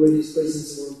people who are in these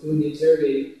prisons who are doing the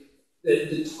interrogating, that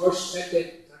the harsh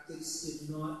tactics did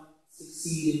not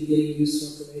succeed in getting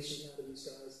useful information out of these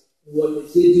guys. And what they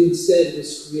did do instead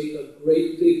was create a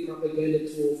great big propaganda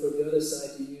tool for the other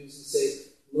side to use and say,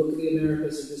 look, the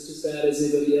Americans are just as bad as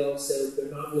anybody else.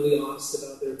 They're not really honest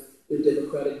about their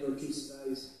democratic virtues and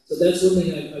values. So that's one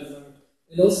thing I've learned.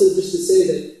 And also just to say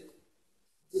that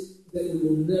we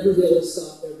will never be able to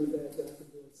stop every bad guy from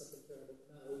doing something terrible,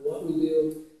 no matter what what we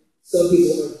do. Some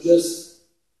people are just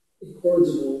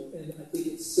incorrigible, and I think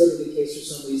it's certainly the case for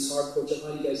some of these hardcore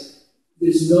jihadi guys.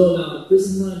 There's no amount of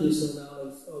prison time, there's no amount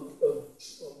of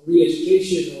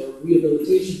re-education or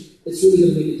rehabilitation that's really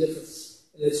going to make a difference.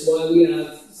 And it's why we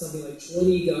have something like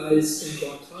 20 guys in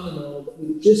Guantanamo that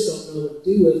we just don't know what to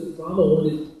do with. Obama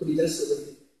wanted pretty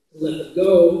desperately to let them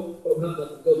go, or not let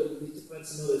them go, but to find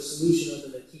some other solution other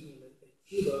than keeping them in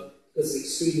Cuba, because it's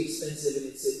extremely expensive and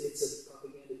it's a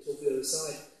propaganda tool for the other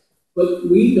side. But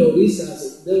we know these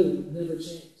guys, they'll never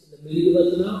change. And the minute we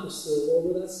let them out, they're still war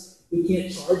with us. We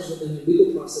can't charge them in the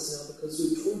legal process now because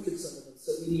we've tortured some of them.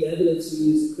 So any evidence we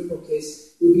use in a criminal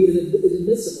case would be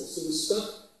inadmissible. So we're stuck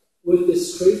with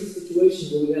this crazy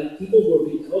situation where we have people who are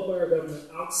being held by our government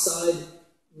outside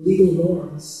legal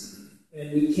norms,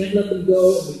 and we can't let them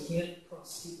go, and we can't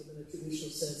prosecute them in a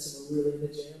traditional sense, and we're really in the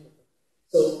jam with them.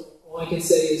 So all I can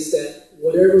say is that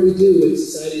whatever we do,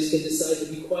 societies can decide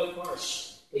to be quite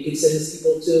harsh. They can sentence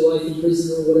people to life in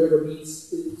prison or whatever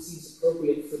seems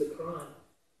appropriate for the crime.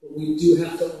 But we do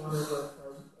have to honor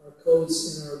our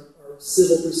codes and our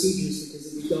civil procedures, because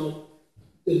if we don't,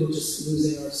 then we're just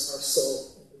losing our soul.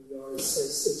 As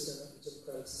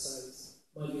democratic societies.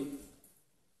 My view.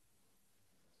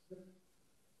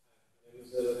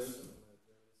 To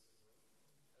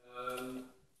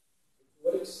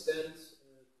what extent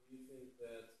do you think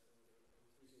that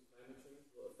increasing climate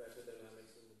change will affect the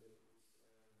dynamics in the Middle East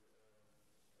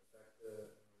and affect these types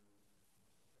of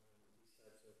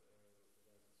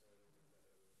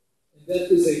And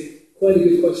that is quite a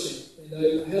good question. And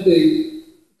I have a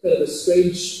kind of a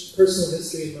strange personal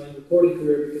history in my reporting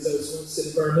career, because I was once an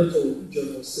environmental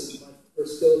journalist, and my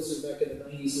first Pulitzer back in the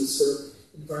 90s was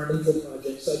for environmental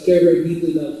projects. So I care very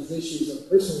deeply about these issues on a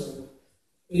personal level.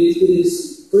 And it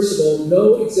is, first of all,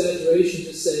 no exaggeration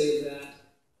to say that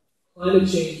climate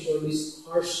change, or at least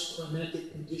harsh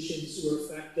climatic conditions, were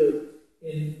a factor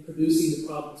in producing the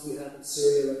problems we have in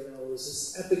Syria right now. There was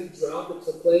this epic drought that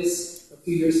took place a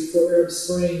few years before Arab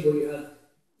Spring, where you have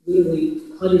literally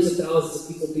hundreds of thousands of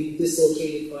people being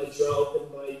dislocated by drought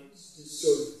and by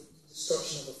sort of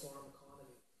destruction of the farm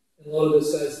economy. And a lot of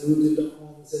those guys moved into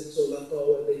homes into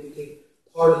Aleppo, and they became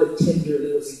part of the tinder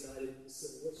that was ignited in the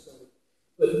Civil War started.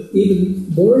 But even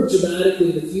more dramatically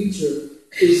in the future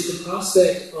is the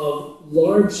prospect of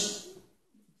large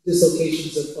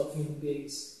dislocations of human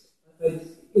beings.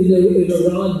 In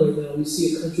Iran right now, we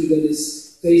see a country that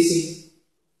is facing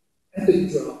epic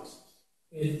drought.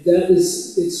 And that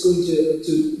is, it's going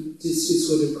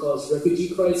to cause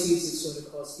refugee crises, it's going to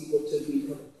cause people to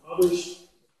become impoverished.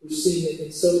 We're seeing it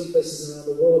in so many places around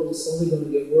the world. It's only going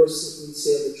to get worse if we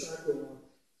stay on the track we're on.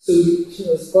 So,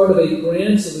 as part of a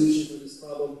grand solution for this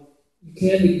problem, you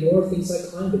can't ignore things like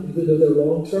climate, even though they're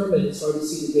long-term and it's hard to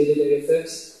see the day-to-day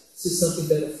effects. This is something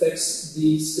that affects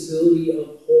the stability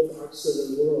of whole parts of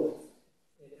the world.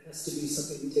 And it has to be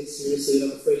something we take seriously.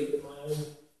 And I'm afraid that my own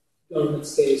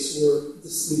government's case,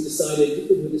 we've decided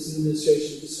with this new administration,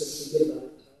 we're just going to forget about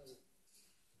it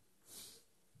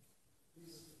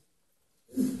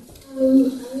entirely.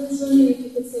 I was wondering if you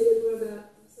could say a bit more about,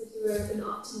 you said you were an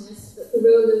optimist, but the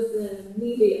role of the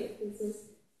media, because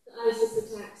the ISIS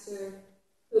attacks are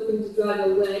hoping to drive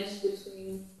a wedge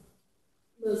between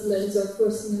Muslims or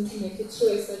forcing them to make a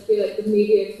choice. I feel like the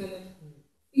media kind of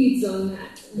feeds on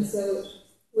that, and so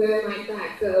where might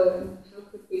that go, and how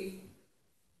could we?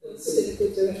 That's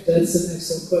an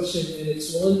excellent question, and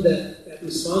it's one that at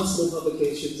responsible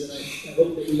publications, and I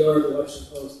hope that we are at the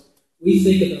Washington Post, we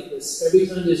think about this. Every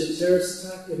time there's a terrorist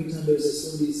attack, every time there's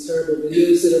one of these terrible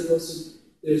videos that are posted,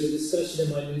 there's a discussion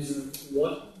in my newsroom.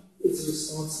 What is a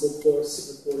responsible course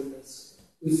of reporting this?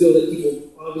 We feel that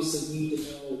people obviously need to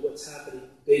know what's happening,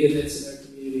 big events in their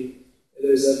community.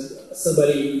 There's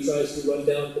somebody who tries to run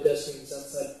down pedestrians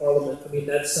outside Parliament. I mean,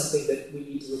 that's something that we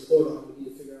need to report on. We need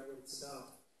to figure out what it's about.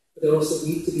 But there also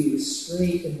needs to be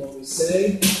restraint in what we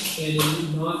say, and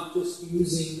in not just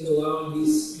allowing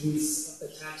these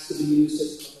attacks to be used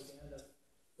as propaganda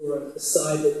for a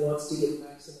side that wants to get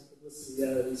maximum publicity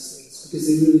out of these things, because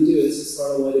they really do. This is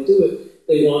part of why they do it.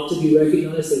 They want to be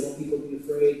recognized. They want people to be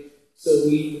afraid. So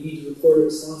we need to report it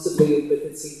responsibly, but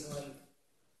at the same time,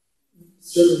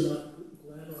 certainly not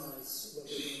glamorize what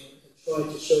we're doing, and try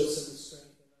to show some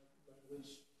restraint in our language.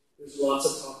 There's lots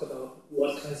of talk about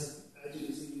what kinds of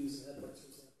adjectives we use in headlines, for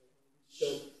example.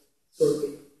 Show sort of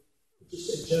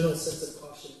just a general sense of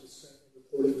caution and restraint in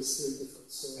reporting these very difficult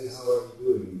stories. And how are you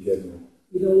doing in general?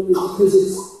 You know,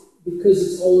 because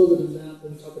it's all over the map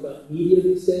when we talk about media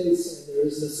these days, and there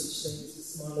is no such thing as this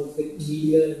monolithic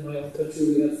media. In my own country,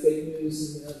 we have fake news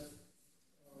and we have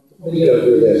many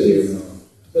other things.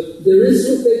 But there is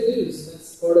no fake news, and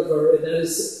that's part of our, and that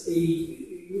is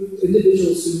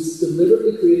individuals who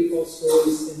deliberately create false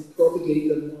stories and propagate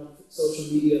them on social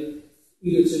media,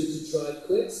 either to drive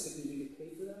clicks, because you get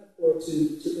paid for that, or to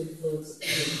influence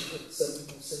opinion in some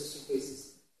more sinister cases.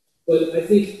 But I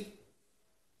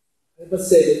must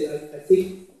say that I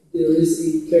think there is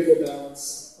a careful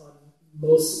balance on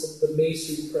most of the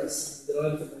mainstream press that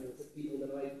I'm familiar with, the people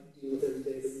that I deal with every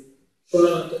day, that we try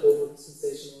not to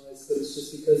over-sensationalize, but it's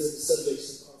just because the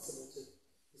subject's impossible to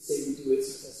say we do it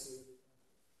successfully.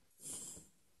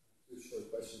 Two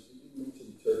short questions. You didn't mention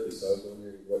Turkey, so I was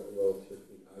wondering what the role of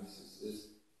Turkey in ISIS is.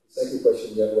 The second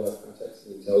question, you have a lot of contacts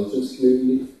in the intelligence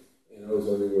community, and I was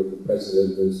wondering with the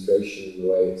present administration and the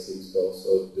way it seems to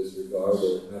also disregard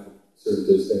or have a certain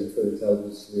disdain for the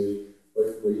intelligence community, what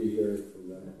are you hearing from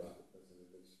them about the present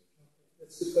administration?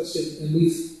 That's a good question, and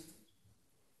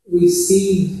we've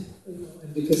seen,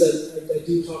 and because I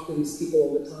do talk to these people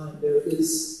all the time, there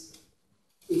is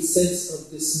a sense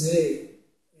of dismay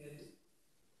and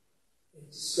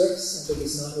distress. I think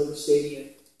it's not overstating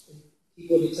it. And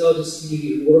people in the intelligence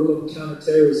community who work on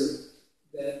counterterrorism,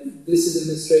 that this is an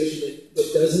administration that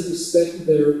doesn't respect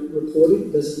their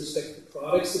reporting, doesn't respect the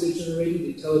products that they're generating,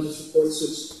 the intelligence reports,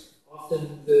 which often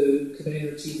the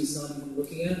commander-in-chief is not even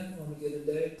looking at on a given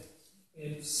day,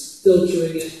 and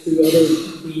filtering it through other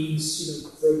means,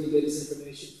 preferring to get his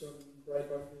information from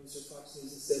Breitbart News or Fox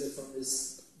News instead of from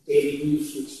his daily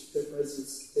news, which the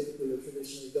presidents typically have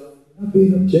traditionally done. You're not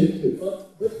being objective.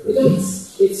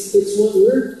 It's what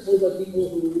we're told by people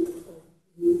who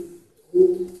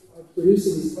are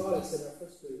producing these products that are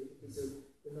frustrated because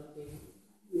they're not being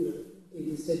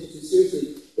taken attention too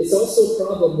seriously. It's also a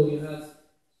problem when you have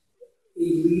a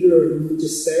leader who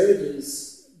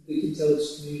disparages the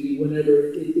intelligence community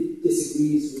whenever it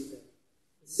disagrees with them.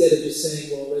 Instead of just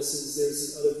saying, well, there's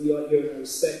this other view out here and I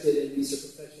respect it, and these are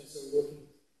professionals who are working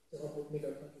to help make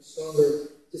our country stronger,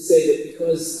 to say that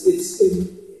because it's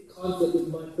in conflict with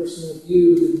my personal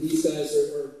view, then these guys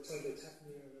are trying to attack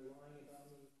me or they're lying about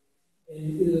me.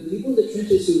 And the people in the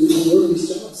trenches who work these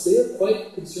jobs, they are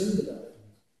quite concerned about it.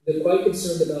 They're quite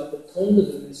concerned about the tone of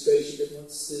the administration that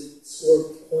wants to score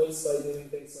points by doing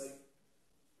things like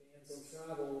bans on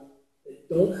travel that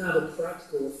don't have a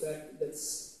practical effect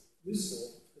that's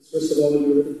useful. Because first of all,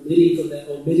 you're omitting from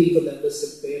that list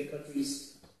of banned countries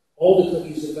all the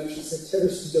countries that have actually sent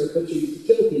terrorists into our country to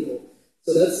kill people.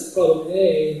 So that's problem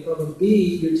A. And problem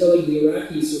B, you're telling the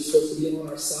Iraqis who are supposed to be on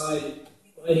our side,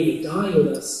 fighting and dying with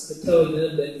us, but telling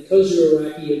them that because you're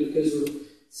Iraqi and because you're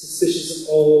suspicious of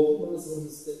all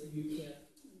Muslims, that we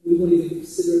won't even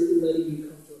consider letting you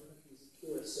come to our country as a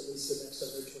tourist, at least for the next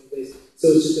 120 days. So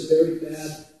it's just a very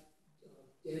bad,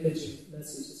 damaging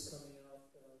message that's coming out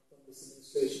from this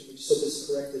administration, which so is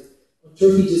corrected. On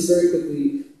Turkey, just very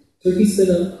quickly, Turkey's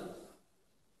been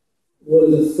one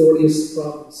of the thorniest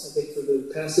problems, I think, for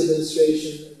the past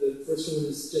administration. The first one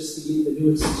is just the new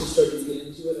ones just starting to get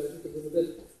into it, I think, a little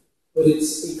bit. But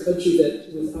it's a country that,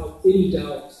 without any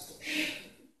doubt,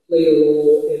 played a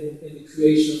role in the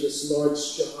creation of this large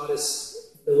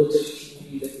jihadist militant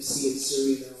community that we see in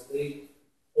Syria now. They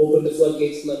opened the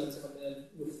floodgates, let them come in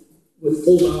with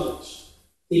full knowledge,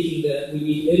 thinking that we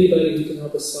need anybody who can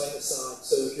help us fight Assad.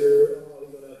 So if you're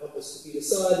going to help us defeat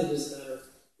Assad, it doesn't matter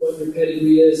what your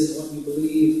pedigree is and what you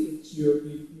believe, you're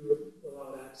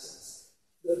allowed access.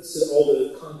 So all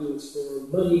the conduits for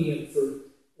money and for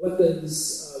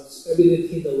weapons, everything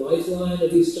became the lifeline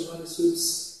of these jihadist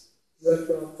groups, direct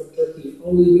route from Turkey.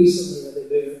 Only recently have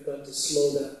they begun to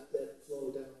slow that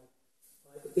flow down.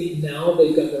 I think now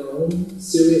they've got their own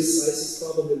serious ISIS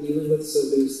problem they're dealing with, so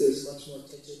there's much more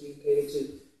attention being paid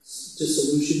to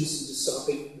solutions and to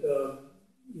stopping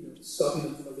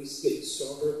them from at least getting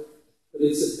stronger. But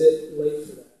it's a bit late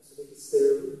for that. I think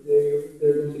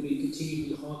they're going to continue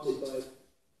to be haunted by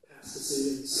past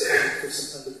decisions for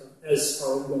some time to come, as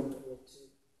our own will too.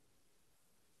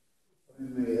 I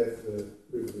may have the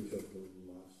privilege of the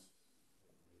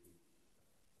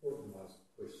last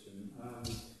question.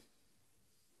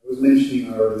 I was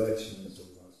mentioning our elections of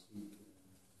last week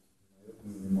in my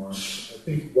opening remarks. I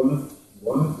think one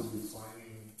of the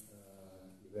defining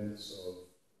events of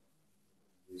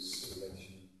this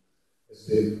election has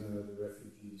been the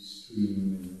refugee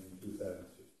stream in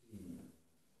 2015.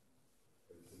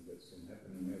 Everything that's been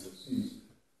happening ever since.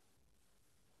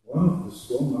 One of the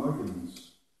strong arguments of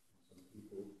some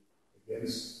people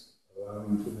against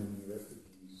allowing too many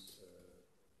refugees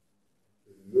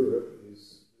in Europe is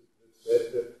the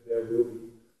threat that there will be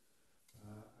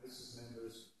ISIS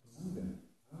members among them.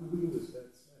 How real is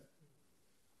that threat?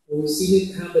 Well, we've seen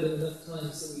it happen enough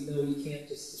times that we know we can't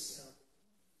just discount it.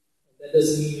 That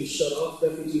doesn't mean you shut off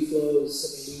refugee flows. I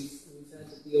mean, we've had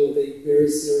to deal with a very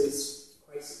serious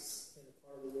crisis in a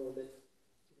part of the world that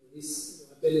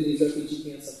I've been to these refugee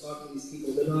camps, I've talked to these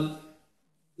people,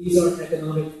 these aren't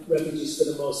economic refugees for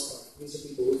the most part. These are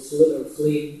people who are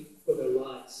fleeing for their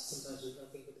lives. Sometimes with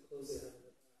nothing but the clothes they have in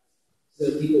their lives. There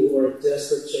are people who are in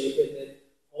desperate shape, and that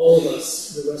all of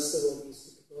us, the rest of the world, needs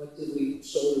to collectively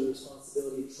shoulder the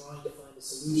responsibility of trying to find a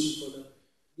solution for them.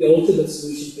 The ultimate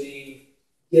solution being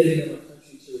getting them a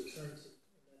country to return to.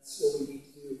 And that's what we need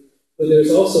to do. But there's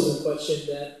also the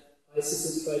question that ISIS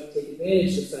has tried to take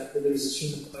advantage of the fact that there's this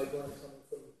human pipeline coming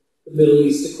from the Middle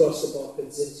East across the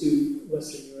Balkans into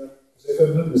Western Europe. So if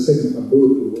I'm not mistaken,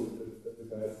 Abu, the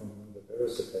guy from the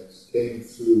Paris attacks, came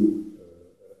through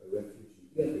a refugee.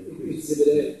 Yeah, Exhibit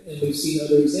A. And we've seen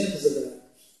other examples of that.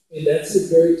 And that's a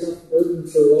very tough burden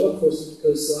for law enforcement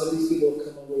because a lot of these people have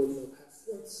come over with no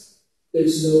passports.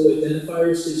 There's no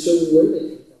identifiers to show where they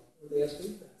came from, or they have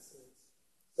fake passports.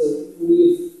 So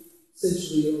we've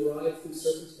essentially arrived through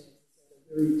circumstances at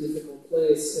a very difficult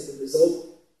place, and the result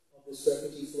of this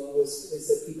refugee flow is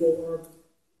that people are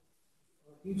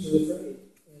hugely afraid,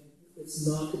 and it's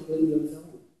not completely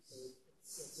unfounded.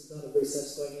 So it's not a very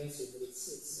satisfying answer, but I think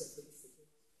it's the case.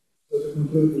 So to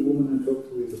conclude, the woman I talked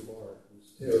to at the bar,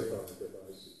 who's terrified of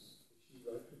ISIS, is she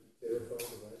right to be terrified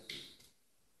of ISIS?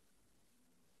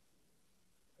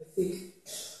 I think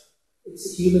it's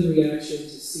a human reaction to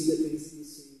see the things that you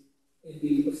see and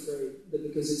be afraid. But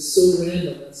because it's so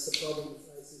random, that's the problem with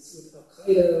ISIS. With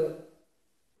Al-Qaeda,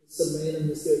 there's some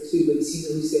randomness there too, but it seemed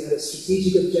at least they had a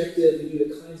strategic objective. They knew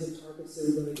the kinds of targets they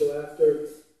were going to go after.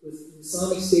 With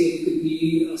Islamic State, it could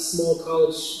be a small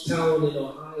college town in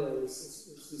Ohio, as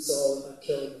we saw in a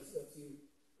killing a few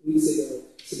weeks ago.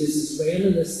 So there's this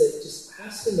randomness that just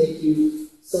has to make you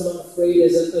somewhat afraid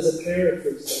as a parent, for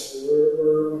example, or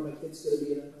my kid's going to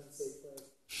be in an unsafe place.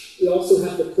 We also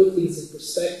have to put things in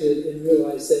perspective and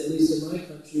realize that, at least in my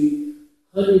country,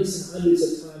 hundreds and hundreds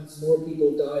of times more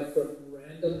people die from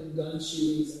random gun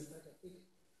shootings. And in fact, I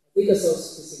think I saw a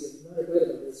statistic, I'm not right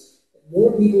about this, that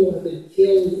more people have been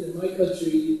killed in my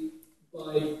country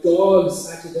by dogs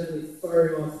accidentally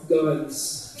firing off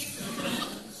guns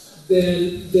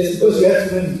than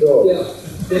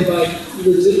by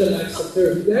legitimate acts of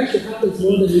terror. It actually happens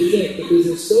more than you think, because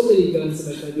there's so many guns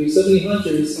in my country, so many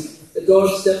hunters. The dog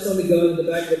steps on the gun in the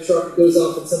back of a truck, goes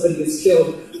off, and somebody gets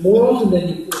killed more often than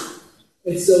you think.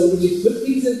 And so when you put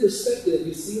things in perspective,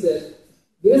 you see that,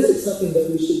 yes, it's something that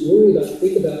we should worry about,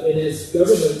 think about, and as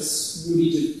governments, we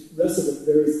need to wrestle with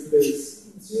very, very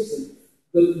seriously.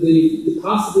 But the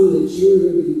possibility that you're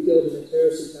going to be killed in a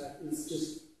terrorist attack is just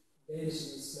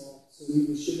vanishingly small. So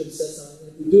we should obsess on it. And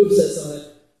if we do obsess on it,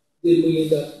 then we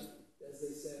end up, as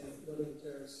they say, letting the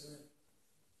terrorists win.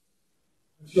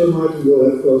 I'm sure Martin will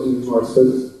have closing remarks,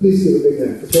 but please give a big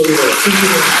hand for Joby Warrick. Thank you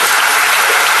very much.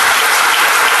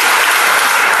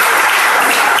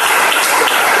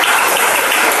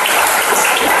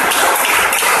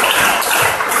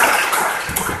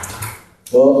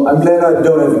 Well, I'm glad I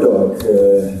don't have a dog,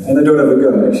 and I don't have a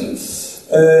gun, actually.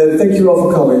 Thank you all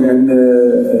for coming, and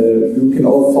you can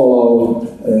all follow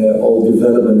all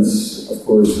developments, of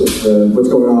course, of what's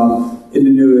going on in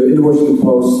the Washington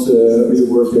Post with your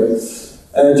work here.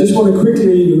 Just want to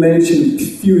quickly mention a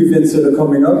few events that are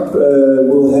coming up.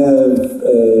 We'll have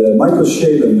Michael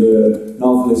Shalem, the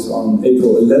novelist, on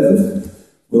April 11th.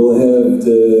 We'll have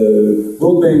the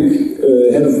World Bank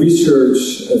head of research,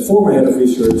 former head of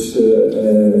research,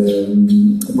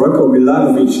 Branko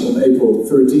Milanovic, on April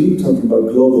 13th, talking about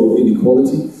global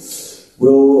inequality.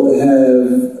 We'll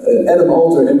have Adam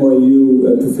Alter,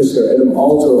 NYU professor Adam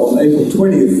Alter, on April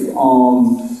 20th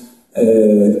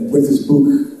with his book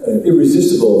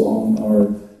Irresistible, on our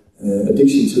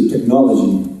addiction to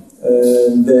technology.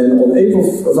 Then on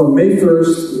May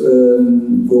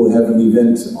 1st, we'll have an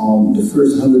event on the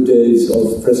first 100 days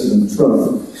of President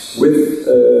Trump with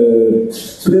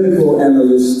political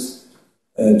analyst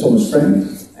Thomas Frank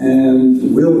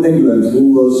and Will England,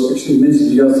 who was actually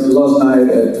mentioned just last night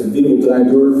at the Wereld Draait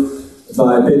Door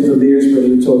by Peter Vermeers, where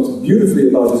he talked beautifully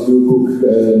about his new book,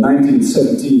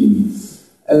 1917.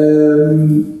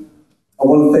 I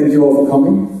want to thank you all for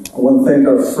coming. I want to thank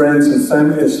our friends and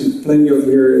family. I see plenty of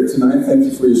here tonight. Thank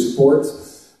you for your support.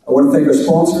 I want to thank our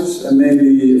sponsors, and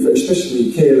maybe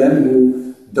especially KLM,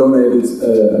 who donated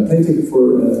a plane ticket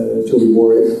for Joby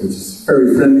Warrick, which is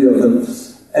very friendly of them.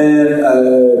 And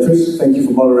Chris, thank you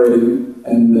for moderating.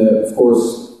 And of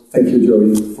course, thank you,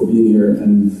 Joby, for being here.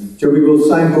 And Joby will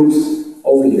sign books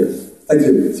over here. Thank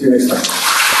you. See you next time.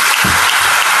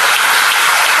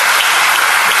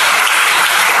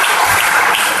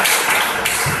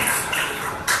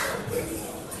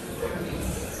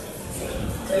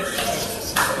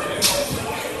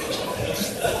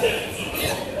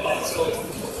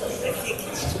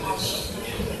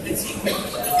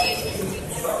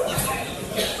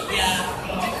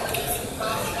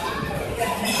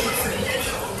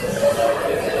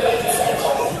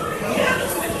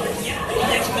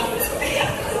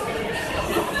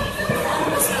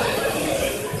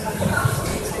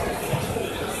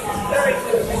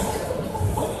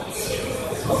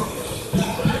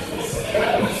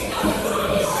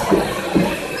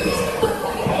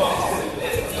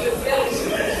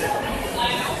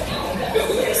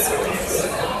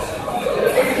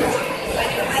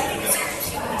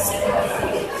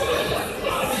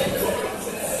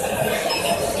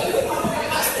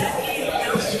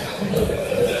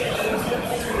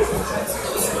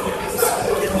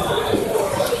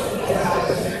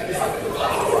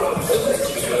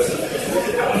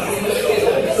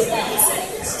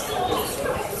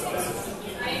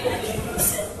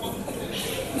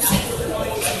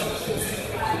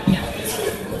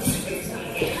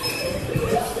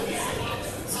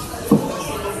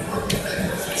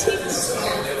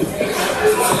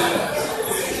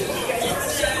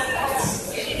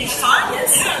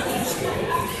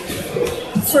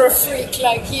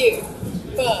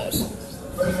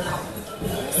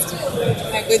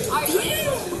 Hij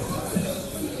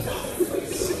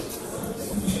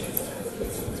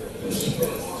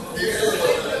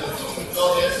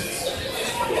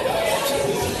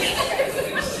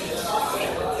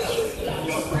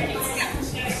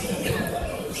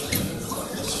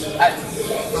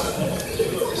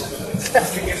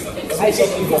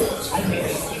zegt niet op.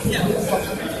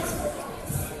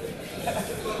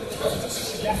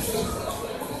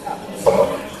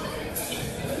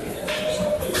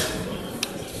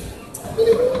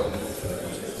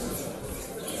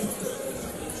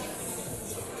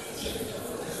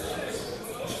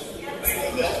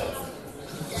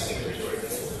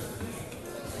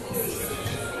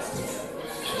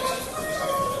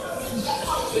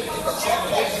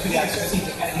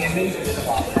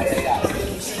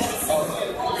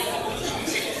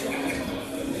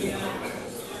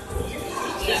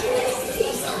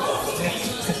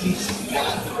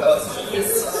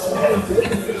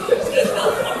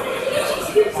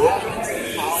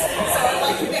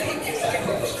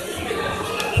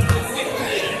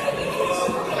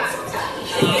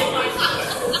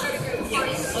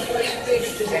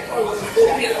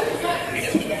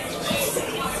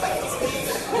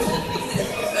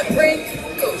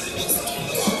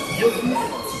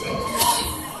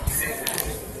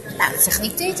 Nou, dat zegt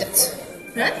niet deed het.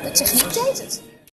 Huh? Dat zegt niet deed het.